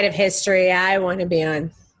the side of history I want to be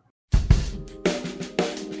on.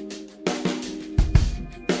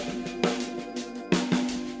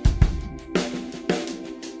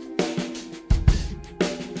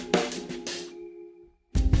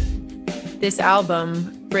 This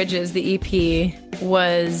album, Bridges, the EP,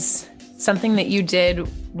 was something that you did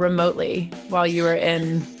remotely while you were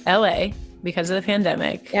in LA because of the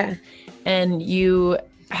pandemic. Yeah. And you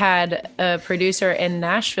had a producer in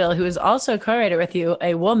Nashville who was also a co-writer with you,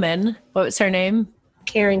 a woman. What was her name?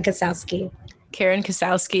 Karen Kosowski. Karen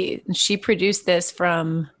Kosowski. And she produced this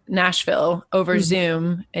from Nashville over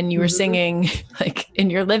Zoom. And you were singing like in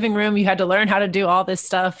your living room. You had to learn how to do all this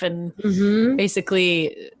stuff and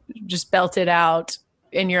basically just belt it out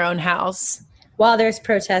in your own house. While there's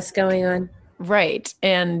protests going on. Right.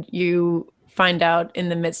 And you find out in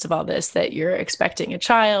the midst of all this that you're expecting a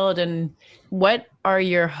child. And what are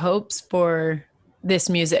your hopes for this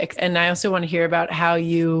music? And I also want to hear about how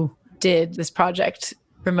you did this project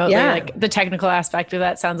remotely. Like the technical aspect of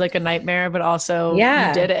that sounds like a nightmare, but also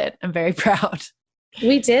you did it. I'm very proud.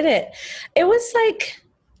 We did it. It was like,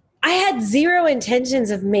 I had zero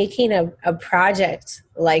intentions of making a project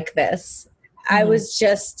like this. I was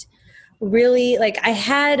just really like, I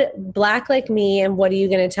had Black Like Me and What Are You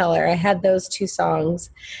Gonna Tell Her? I had those two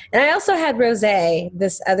songs. And I also had Rosé,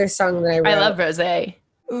 this other song that I wrote. I love Rosé.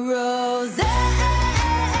 Rosé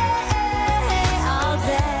all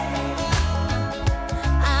day.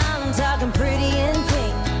 I'm talking pretty and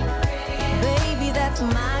pink. Baby, that's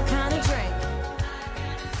my kind of drink.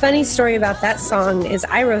 Funny story about that song is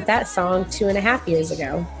I wrote that song 2.5 years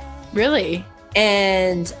ago. Really?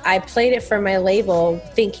 And I played it for my label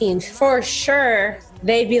thinking for sure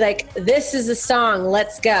they'd be like, this is the song,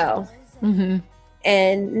 let's go.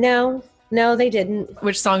 And no, they didn't.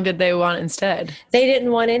 Which song did they want instead? They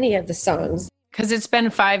didn't want any of the songs. Because it's been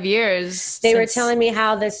 5 years. They were telling me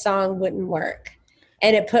how this song wouldn't work.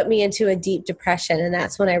 And it put me into a deep depression. And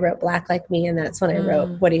that's when I wrote Black Like Me. And that's when I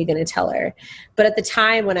wrote What Are You Gonna Tell Her? But at the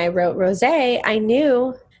time when I wrote Rosé, I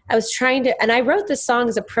knew I was trying to, and I wrote this song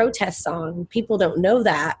as a protest song. People don't know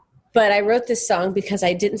that. But I wrote this song because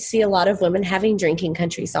I didn't see a lot of women having drinking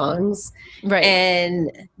country songs. Right.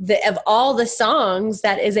 And of all the songs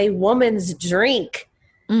that is a woman's drink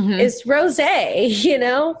is rosé, you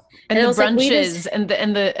know? And the brunches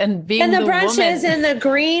like, and being the brunches and the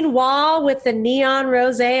green wall with the neon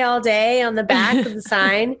rosé all day on the back of the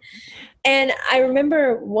sign. And I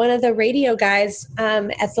remember one of the radio guys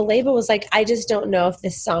at the label was like, I just don't know if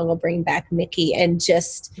this song will bring back Mickey, and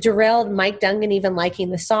just derailed Mike Dungan even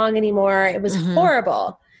liking the song anymore. It was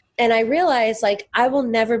horrible. And I realized like, I will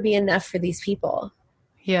never be enough for these people.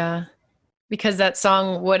 Yeah. Because that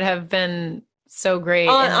song would have been so great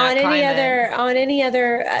on any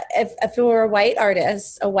other, if it were a white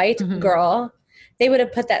artist, a white girl, they would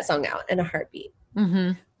have put that song out in a heartbeat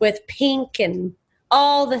with Pink and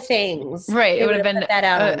all the things. Right. It would have been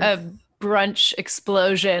a brunch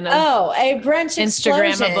explosion. A brunch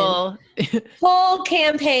Instagrammable. Full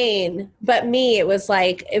campaign. But me, it was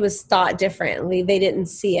like, it was thought differently. They didn't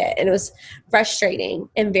see it. And it was frustrating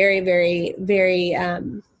and very, very, very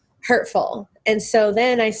hurtful. And so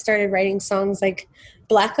then I started writing songs like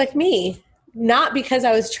Black Like Me. Not because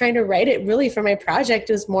I was trying to write it really for my project.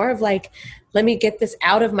 It was more of like, let me get this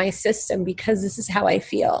out of my system because this is how I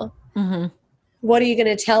feel. What are you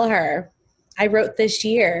going to tell her? I wrote this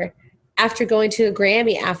year after going to a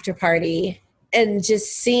Grammy after party and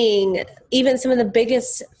just seeing even some of the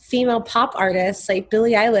biggest female pop artists like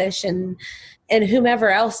Billie Eilish and whomever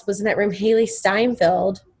else was in that room, Haley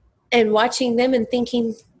Steinfeld, and watching them and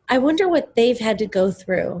thinking, I wonder what they've had to go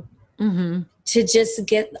through to just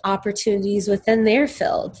get opportunities within their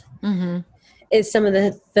field is some of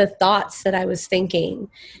the thoughts that I was thinking.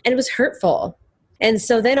 And it was hurtful. And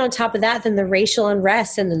so then on top of that, then the racial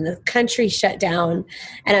unrest and then the country shut down,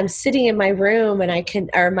 and I'm sitting in my room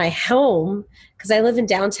or my home, because I live in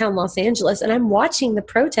downtown Los Angeles, and I'm watching the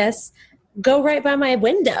protests go right by my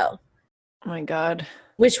window. Oh my God.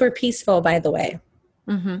 Which were peaceful, by the way.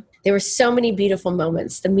 There were so many beautiful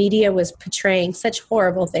moments. The media was portraying such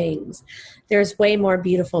horrible things. There's way more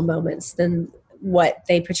beautiful moments than what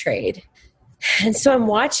they portrayed. And so I'm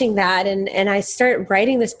watching that, and I start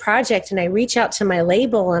writing this project, and I reach out to my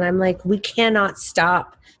label, and I'm like, we cannot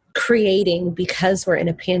stop creating because we're in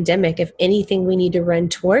a pandemic. If anything, we need to run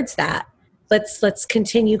towards that. Let's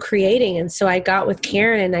continue creating. And so I got with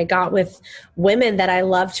Karen, and I got with women that I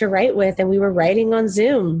love to write with, and we were writing on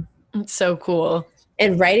Zoom. It's so cool.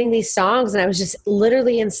 And writing these songs, and I was just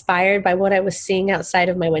literally inspired by what I was seeing outside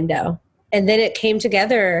of my window. And then it came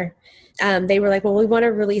together. They were like, well, we want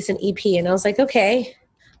to release an EP. And I was like, okay,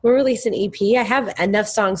 we'll release an EP. I have enough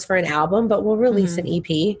songs for an album, but we'll release an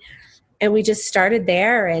EP. And we just started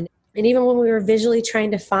there. And even when we were visually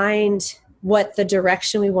trying to find what the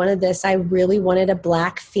direction we wanted this, I really wanted a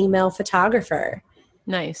Black female photographer.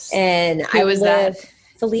 Nice. And Who was that?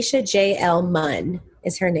 Felicia J.L. Munn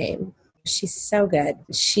is her name. She's so good.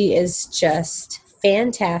 She is just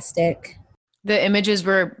fantastic. The images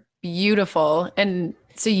were beautiful. And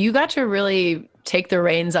so you got to really take the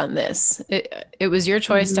reins on this. It was your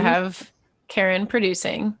choice to have Karen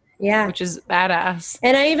producing. Yeah. Which is badass.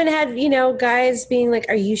 And I even had, guys being like,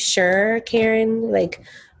 are you sure, Karen? Like,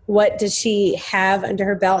 what does she have under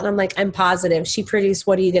her belt? And I'm like, I'm positive. She produced.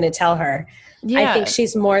 What are you going to tell her? Yeah. I think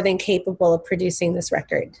she's more than capable of producing this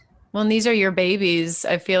record. Well, and these are your babies.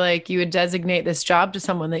 I feel like you would designate this job to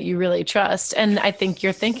someone that you really trust. And I think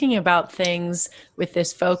you're thinking about things with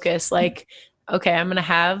this focus, like, okay, I'm going to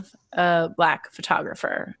have a Black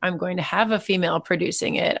photographer. I'm going to have a female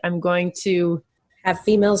producing it. I'm going to have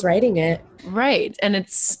females writing it. Right. And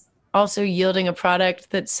it's also yielding a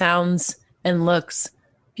product that sounds and looks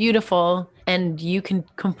beautiful, and you can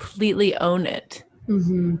completely own it.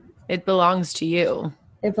 Mm-hmm. It belongs to you.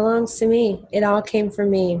 It belongs to me. It all came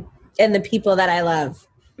from me and the people that I love.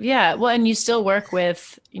 Yeah. Well, and you still work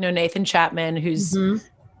with, Nathan Chapman, who's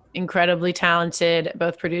incredibly talented,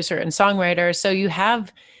 both producer and songwriter. So you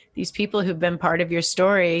have these people who've been part of your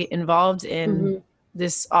story involved in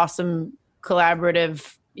this awesome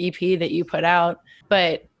collaborative EP that you put out.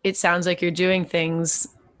 But it sounds like you're doing things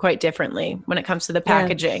quite differently when it comes to the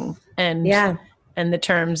packaging and the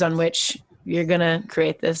terms on which you're going to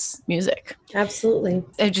create this music. Absolutely.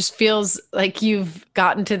 It just feels like you've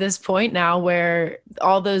gotten to this point now where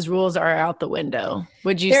all those rules are out the window.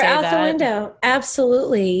 Would you say that? They're out the window.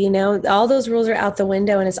 Absolutely. All those rules are out the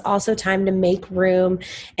window, and it's also time to make room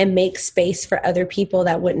and make space for other people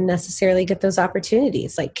that wouldn't necessarily get those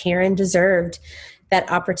opportunities. Like Karen deserved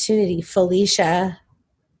that opportunity. Felicia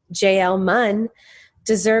J.L. Munn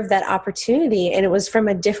deserve that opportunity, and it was from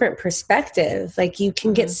a different perspective. Like, you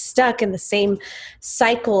can get stuck in the same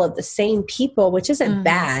cycle of the same people, which isn't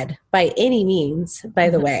bad by any means, by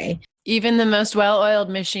the way. Even the most well-oiled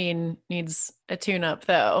machine needs a tune-up,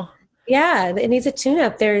 though. Yeah, it needs a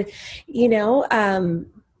tune-up. There,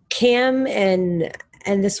 Cam and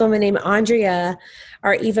this woman named Andrea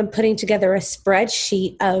are even putting together a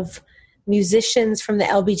spreadsheet of musicians from the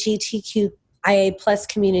LGBTQIA plus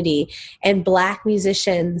community and Black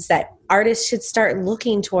musicians that artists should start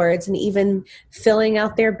looking towards, and even filling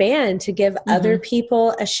out their band to give other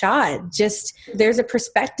people a shot. Just, there's a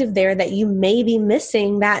perspective there that you may be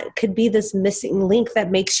missing that could be this missing link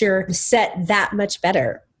that makes your set that much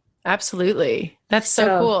better. Absolutely. That's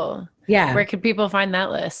so cool. Yeah. Where could people find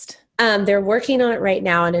that list? They're working on it right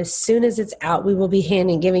now, and as soon as it's out, we will be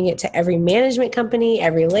giving it to every management company,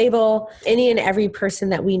 every label, any and every person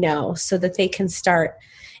that we know, so that they can start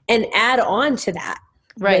and add on to that.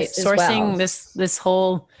 Right. Sourcing this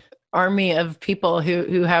whole army of people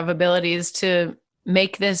who have abilities to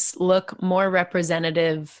make this look more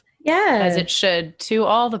representative, as it should, to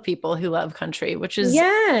all the people who love country, which is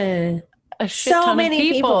a shit ton of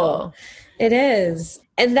people. It is.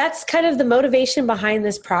 And that's kind of the motivation behind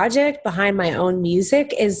this project, behind my own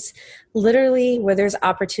music, is literally where there's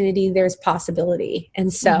opportunity, there's possibility.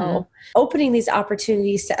 And so opening these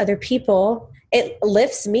opportunities to other people, it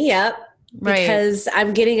lifts me up because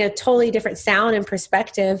I'm getting a totally different sound and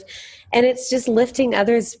perspective. And it's just lifting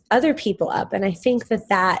other people up. And I think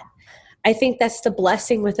that's the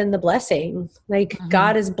blessing within the blessing. Like,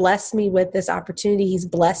 God has blessed me with this opportunity. He's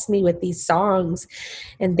blessed me with these songs.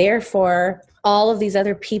 And therefore, all of these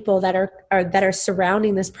other people that are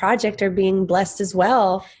surrounding this project are being blessed as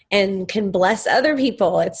well, and can bless other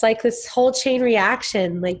people. It's like this whole chain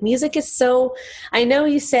reaction. Like, music is so, I know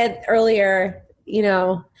you said earlier,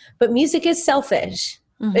 but music is selfish.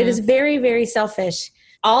 It is very, very selfish.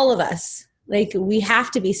 All of us, like, we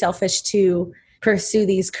have to be selfish to pursue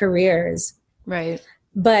these careers. Right.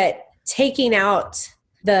 But taking out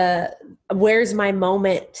the where's my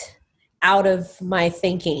moment out of my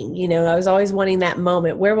thinking. You know, I was always wanting that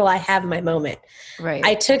moment. Where will I have my moment? Right.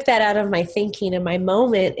 I took that out of my thinking, and my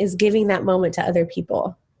moment is giving that moment to other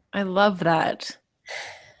people. I love that.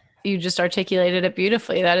 You just articulated it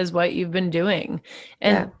beautifully. That is what you've been doing.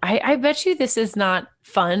 And I bet you this is not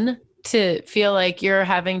fun to feel like you're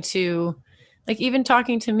having to, like, even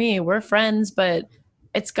talking to me, we're friends, but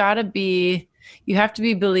it's got to be, you have to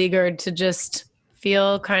be beleaguered to just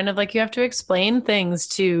feel kind of like you have to explain things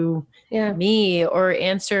to me or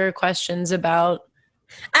answer questions about.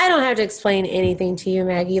 I don't have to explain anything to you,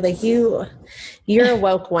 Maggie. Like you're a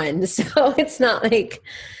woke one. So it's not like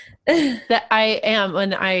that I am,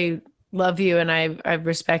 and I love you, and I've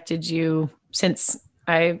respected you since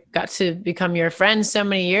I got to become your friend so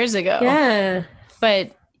many years ago. Yeah.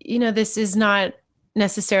 But, you know, this is not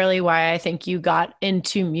necessarily why I think you got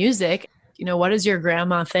into music. You know, what does your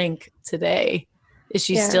grandma think today? Is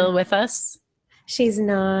she still with us? She's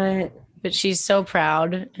not. But she's so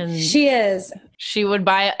proud. And she is. She would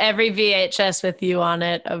buy every VHS with you on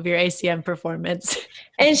it of your ACM performance.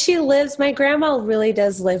 And she lives, my grandma really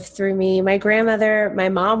does live through me. My grandmother, my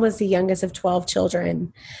mom was the youngest of 12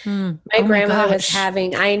 children. My grandmother was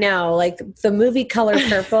having, I know, like the movie Color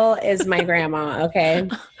Purple is my grandma, okay?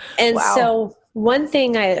 And so one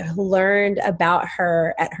thing I learned about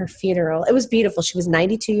her at her funeral, it was beautiful. She was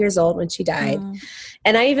 92 years old when she died.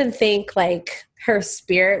 And I even think like her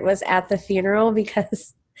spirit was at the funeral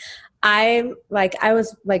because my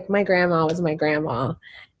grandma was my grandma.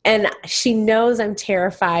 And she knows I'm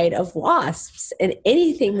terrified of wasps and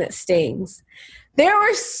anything that stings. There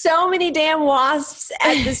were so many damn wasps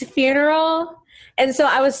at this funeral. And so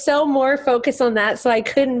I was so more focused on that. So I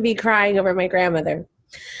couldn't be crying over my grandmother.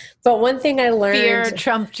 But one thing I learned... Fear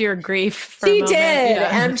trumped your grief. She did. Yeah.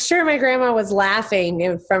 I'm sure my grandma was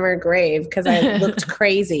laughing from her grave because I looked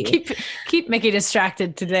crazy. Keep Mickey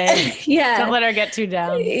distracted today. Don't let her get too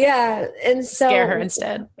down. Yeah. And so... Scare her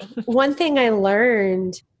instead. One thing I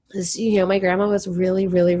learned is, you know, my grandma was really,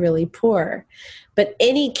 really, really poor. But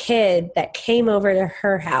any kid that came over to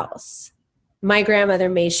her house, my grandmother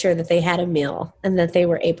made sure that they had a meal and that they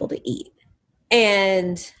were able to eat.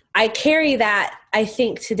 And I carry that, I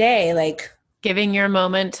think, today, like giving your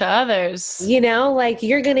moment to others, you know, like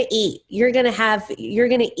you're going to eat, you're going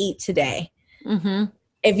to eat today. Mm-hmm.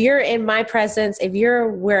 If you're in my presence, if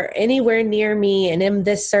you're anywhere near me and in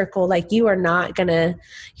this circle, like you're not going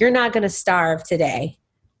to starve today.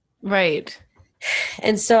 Right.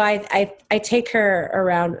 And so I take her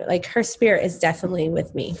around, like her spirit is definitely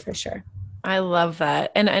with me for sure. I love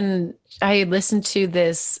that. And I listened to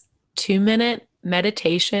this 2-minute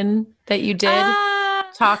meditation that you did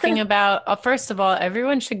talking about, first of all,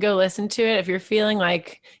 everyone should go listen to it. If you're feeling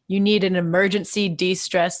like you need an emergency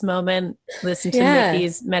de-stress moment, listen to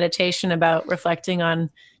Mickey's meditation about reflecting on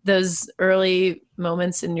those early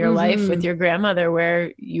moments in your life with your grandmother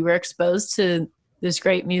where you were exposed to this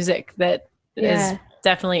great music that has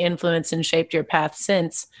definitely influenced and shaped your path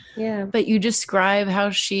since. Yeah. But you describe how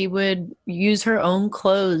she would use her own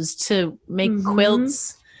clothes to make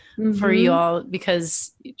quilts for you all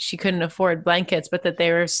because she couldn't afford blankets, but that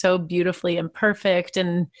they were so beautifully imperfect.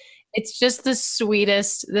 And it's just the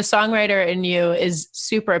sweetest. The songwriter in you is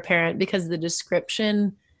super apparent because the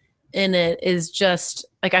description in it is just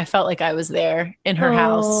like, I felt like I was there in her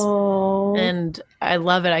house. And I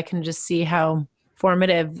love it. I can just see how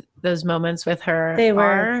formative those moments with her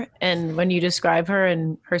are. And when you describe her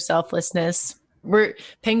and her selflessness, we're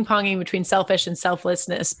ping-ponging between selfish and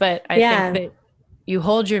selflessness, but I think that you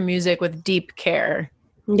hold your music with deep care.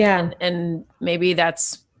 Yeah. And maybe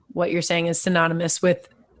that's what you're saying is synonymous with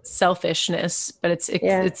selfishness, but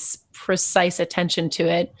it's precise attention to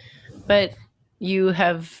it. But you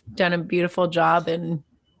have done a beautiful job in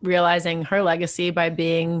realizing her legacy by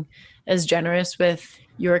being as generous with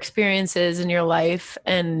your experiences in your life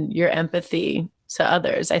and your empathy to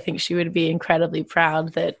others. I think she would be incredibly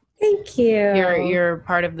proud that Thank you. You're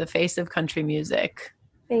part of the face of country music.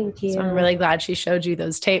 Thank you. So I'm really glad she showed you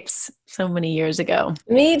those tapes so many years ago.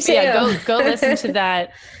 Me too. Go listen to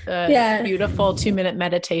that beautiful 2-minute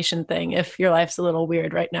meditation thing if your life's a little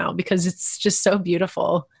weird right now, because it's just so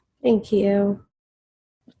beautiful. Thank you.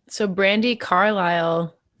 So Brandi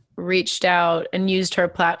Carlile reached out and used her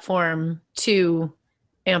platform to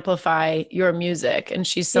amplify your music. And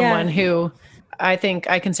she's someone who I think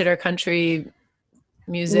I consider country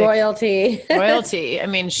music royalty. I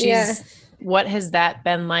mean, what has that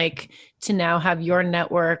been like to now have your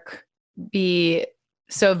network be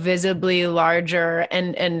so visibly larger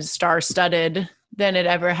and star-studded than it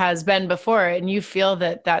ever has been before? And you feel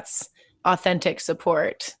that that's authentic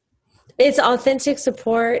support. It's authentic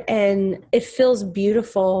support, and it feels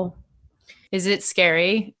beautiful Is it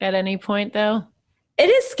scary at any point though? It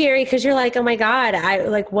is scary because you're like, oh my God,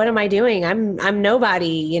 what am I doing? I'm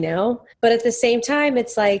nobody, But at the same time,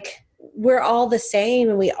 it's like we're all the same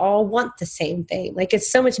and we all want the same thing. Like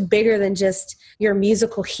it's so much bigger than just your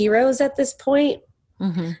musical heroes at this point.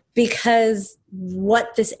 Mm-hmm. Because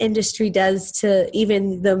what this industry does to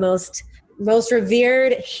even the most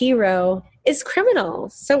revered hero is criminal.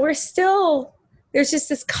 So there's just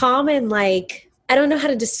this common, like, I don't know how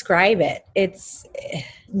to describe it.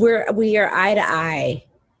 We are eye to eye,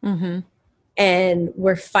 mm-hmm. and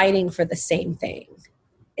we're fighting for the same thing.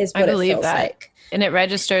 Is what I believe it feels like, and it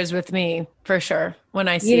registers with me for sure when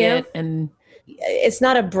I see it. And it's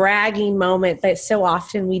not a bragging moment that so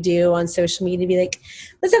often we do on social media. Be like,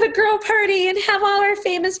 let's have a girl party and have all our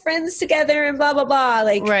famous friends together and blah blah blah.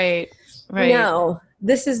 Like, right. No,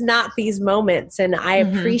 this is not these moments, and I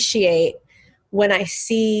mm-hmm. appreciate when I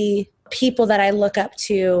see people that I look up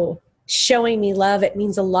to showing me love. It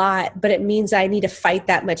means a lot, but it means I need to fight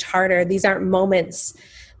that much harder. These aren't moments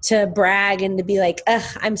to brag and to be like, ugh,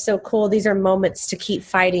 I'm so cool. These are moments to keep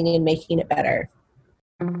fighting and making it better.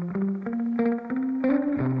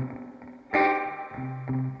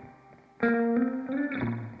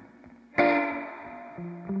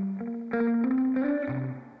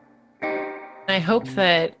 I hope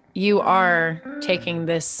that you are taking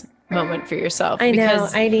this moment for yourself. I know,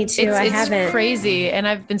 I need to. I haven't. It's crazy. And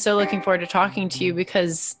I've been so looking forward to talking to you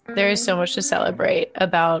because there is so much to celebrate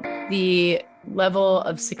about the level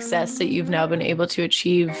of success that you've now been able to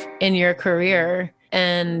achieve in your career.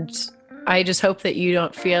 And I just hope that you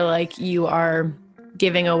don't feel like you are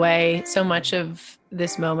giving away so much of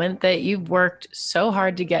this moment that you've worked so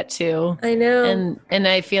hard to get to. I know. And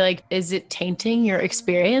I feel like, is it tainting your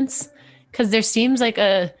experience? Because there seems like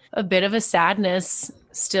a bit of a sadness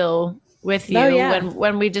still with you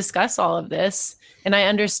when we discuss all of this. And I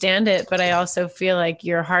understand it, but I also feel like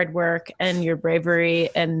your hard work and your bravery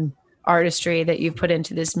and artistry that you've put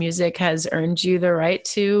into this music has earned you the right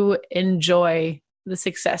to enjoy the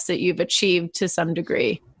success that you've achieved to some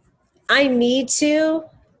degree. I need to.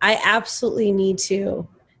 I absolutely need to.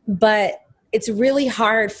 But it's really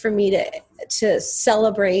hard for me to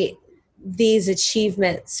celebrate these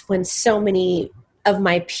achievements when so many of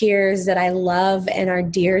my peers that I love and are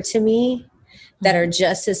dear to me, that are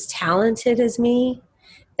just as talented as me,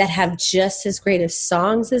 that have just as great of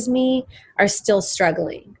songs as me, are still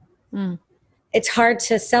struggling. Mm. It's hard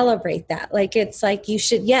to celebrate that. Like, it's like you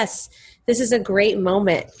should, yes, this is a great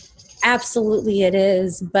moment. Absolutely it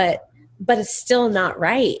is, but it's still not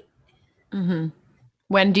right. Mm-hmm.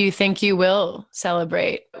 When do you think you will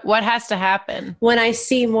celebrate? What has to happen? When I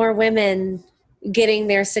see more women getting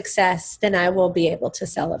their success, then I will be able to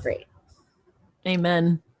celebrate.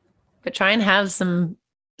 Amen. But try and have some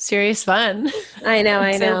serious fun. I know.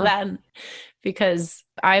 Then, because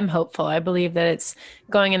I'm hopeful. I believe that it's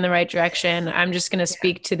going in the right direction. I'm just going to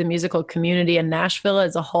speak to the musical community in Nashville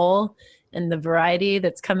as a whole and the variety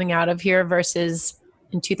that's coming out of here versus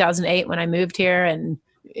in 2008 when I moved here, and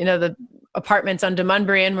the apartments on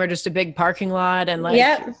Demunbrian were just a big parking lot and like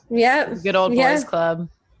good old boys club.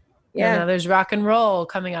 Yeah. There's rock and roll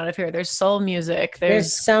coming out of here. There's soul music.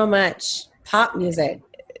 There's so much pop music.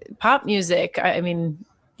 I mean,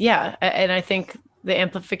 yeah. And I think the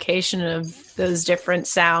amplification of those different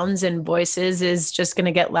sounds and voices is just going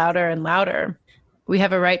to get louder and louder. We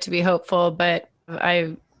have a right to be hopeful, but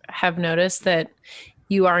I have noticed that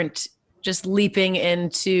you aren't just leaping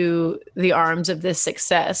into the arms of this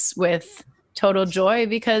success with total joy,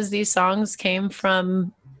 because these songs came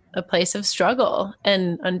from a place of struggle.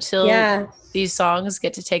 And until these songs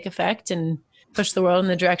get to take effect and push the world in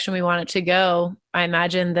the direction we want it to go, I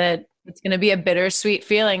imagine that it's going to be a bittersweet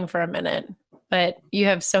feeling for a minute. But you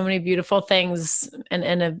have so many beautiful things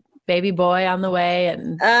and a baby boy on the way.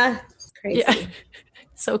 And it's crazy. Yeah.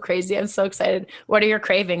 So crazy. I'm so excited. What are your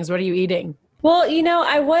cravings? What are you eating? Well,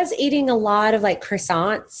 I was eating a lot of like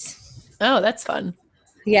croissants. Oh, that's fun.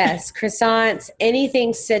 Yes, croissants,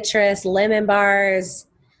 anything citrus, lemon bars,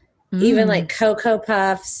 even like Cocoa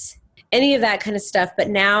Puffs, any of that kind of stuff. But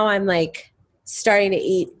now I'm like starting to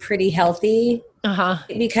eat pretty healthy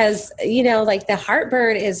because, like the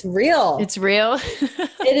heartburn is real. It's real.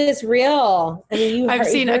 It is real. I mean, I've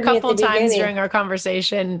seen a couple times during our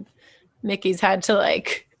conversation, Mickey's had to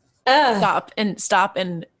like stop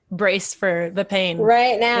and brace for the pain.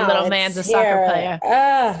 Right now. The little man's a soccer player.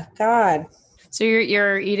 Oh, God. So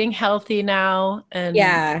you're eating healthy now and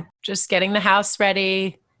just getting the house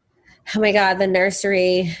ready. Oh my God, the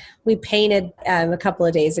nursery. We painted a couple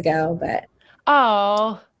of days ago, but.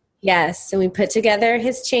 Oh. Yes. And we put together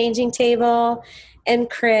his changing table and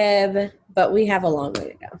crib. but we have a long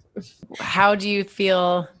way to go. How do you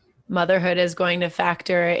feel motherhood is going to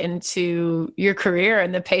factor into your career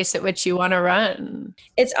and the pace at which you want to run?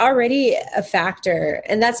 It's already a factor.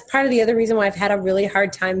 And that's part of the other reason why I've had a really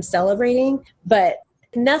hard time celebrating. But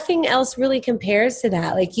nothing else really compares to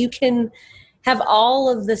that. Like, you can have all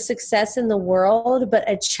of the success in the world, but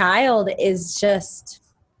a child is just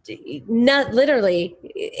not literally,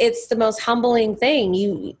 it's the most humbling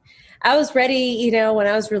thing. I was ready, when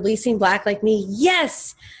I was releasing Black Like Me,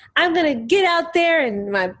 yes, I'm going to get out there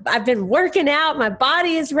and I've been working out. My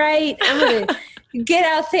body is right. I'm going to get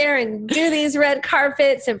out there and do these red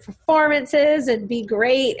carpets and performances and be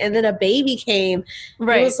great. And then a baby came.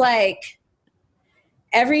 Right. It was like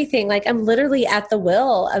everything. Like, I'm literally at the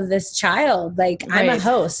will of this child. Like, right. I'm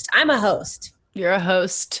a host. You're a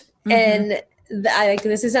host. Mm-hmm. And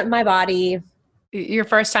this isn't my body. Your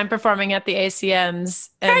first time performing at the ACMs.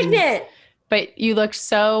 Pregnant. But you looked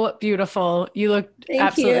so beautiful. You looked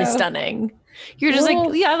absolutely stunning. You're just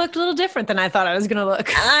I looked a little different than I thought I was going to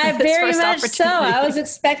look. I very much so. I was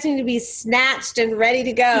expecting to be snatched and ready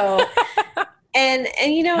to go. and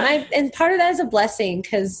part of that is a blessing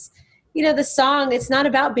because, the song, it's not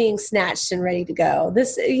about being snatched and ready to go.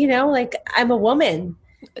 This, I'm a woman.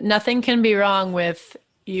 Nothing can be wrong with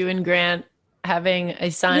you and Grant having a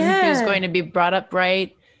son who's going to be brought up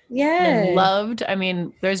right. And loved. I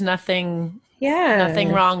mean, there's nothing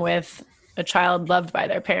wrong with a child loved by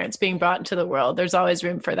their parents being brought into the world. There's always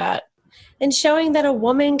room for that. And showing that a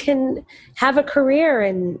woman can have a career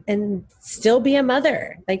and still be a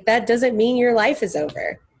mother. Like, that doesn't mean your life is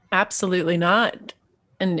over. Absolutely not.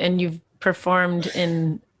 And you've performed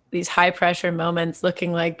in these high pressure moments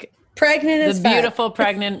looking like pregnant as the beautiful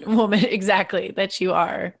pregnant woman exactly that you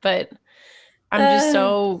are. But I'm just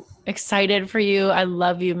so excited for you. I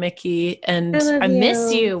love you, Mickey. And I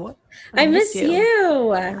miss you. I miss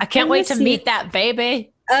you. I can't wait to meet that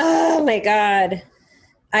baby. Oh my God.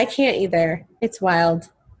 I can't either. It's wild.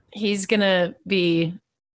 He's going to be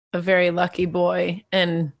a very lucky boy.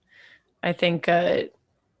 And I think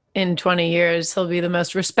in 20 years, he'll be the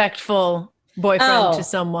most respectful boyfriend to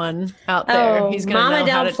someone out there. He's going to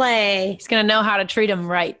know how to play. He's going to know how to treat him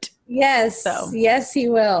right. Yes. Yes, he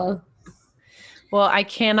will. Well, I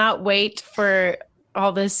cannot wait for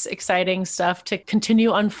all this exciting stuff to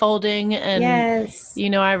continue unfolding. And,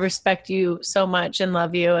 I respect you so much and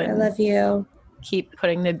love you. And I love you. Keep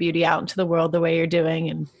putting the beauty out into the world the way you're doing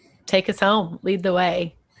and take us home. Lead the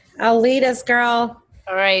way. I'll lead us, girl.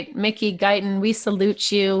 All right. Mickey Guyton, we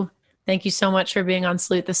salute you. Thank you so much for being on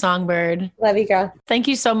Salute the Songbird. Love you, girl. Thank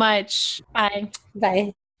you so much. Bye.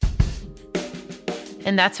 Bye.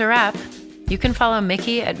 And that's a wrap. You can follow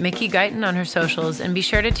Mickey at Mickey Guyton on her socials and be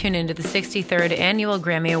sure to tune into the 63rd Annual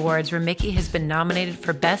Grammy Awards where Mickey has been nominated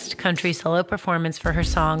for Best Country Solo Performance for her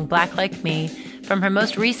song Black Like Me from her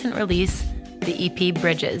most recent release, the EP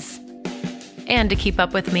Bridges. And to keep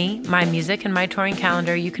up with me, my music, and my touring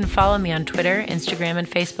calendar, you can follow me on Twitter, Instagram, and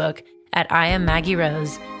Facebook at I Am Maggie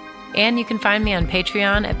Rose. And you can find me on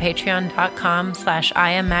Patreon at patreon.com/I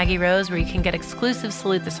Am Maggie Rose, where you can get exclusive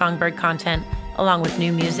Salute the Songbird content along with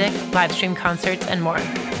new music, live stream concerts, and more.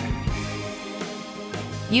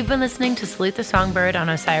 You've been listening to Salute the Songbird on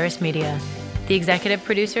Osiris Media. The executive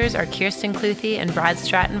producers are Kirsten Cluthy and Brad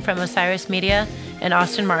Stratton from Osiris Media and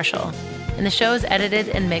Austin Marshall. And the show is edited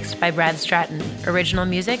and mixed by Brad Stratton. Original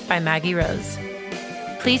music by Maggie Rose.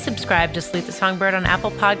 Please subscribe to Salute the Songbird on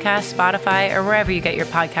Apple Podcasts, Spotify, or wherever you get your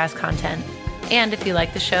podcast content. And if you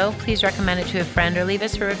like the show, please recommend it to a friend or leave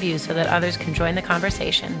us a review so that others can join the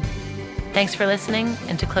conversation. Thanks for listening,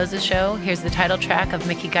 and to close the show, here's the title track of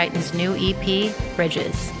Mickey Guyton's new EP,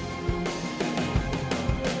 Bridges.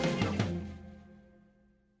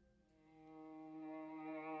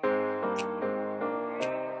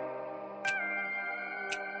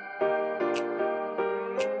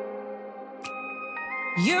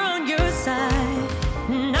 You're on your side,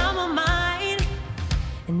 and I'm on mine,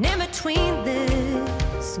 and in between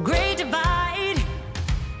this great divide,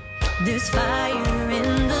 there's fire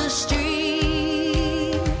in the streets.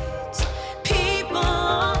 People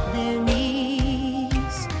on their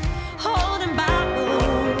knees, holding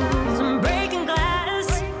Bibles and breaking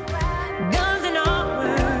glass, guns and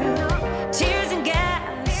armor, tears and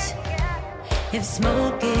gas. If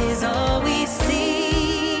smoke is all we see,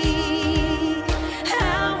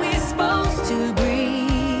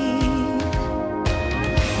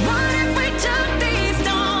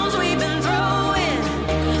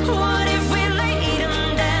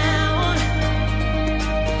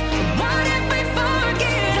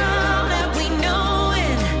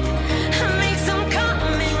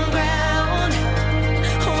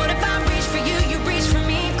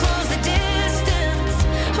 close the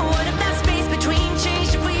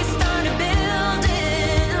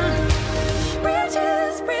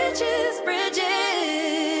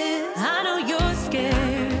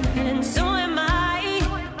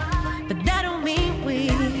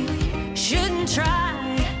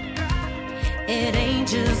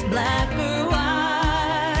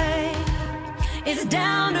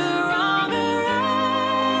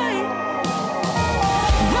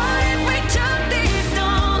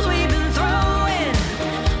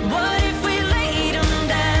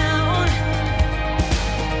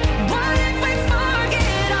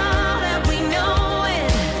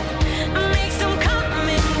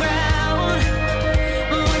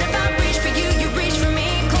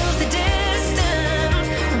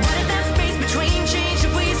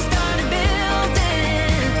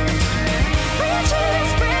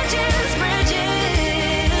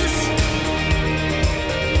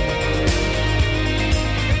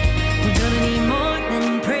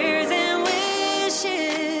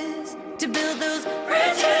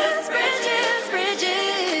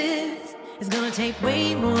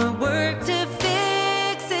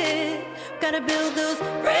feel good.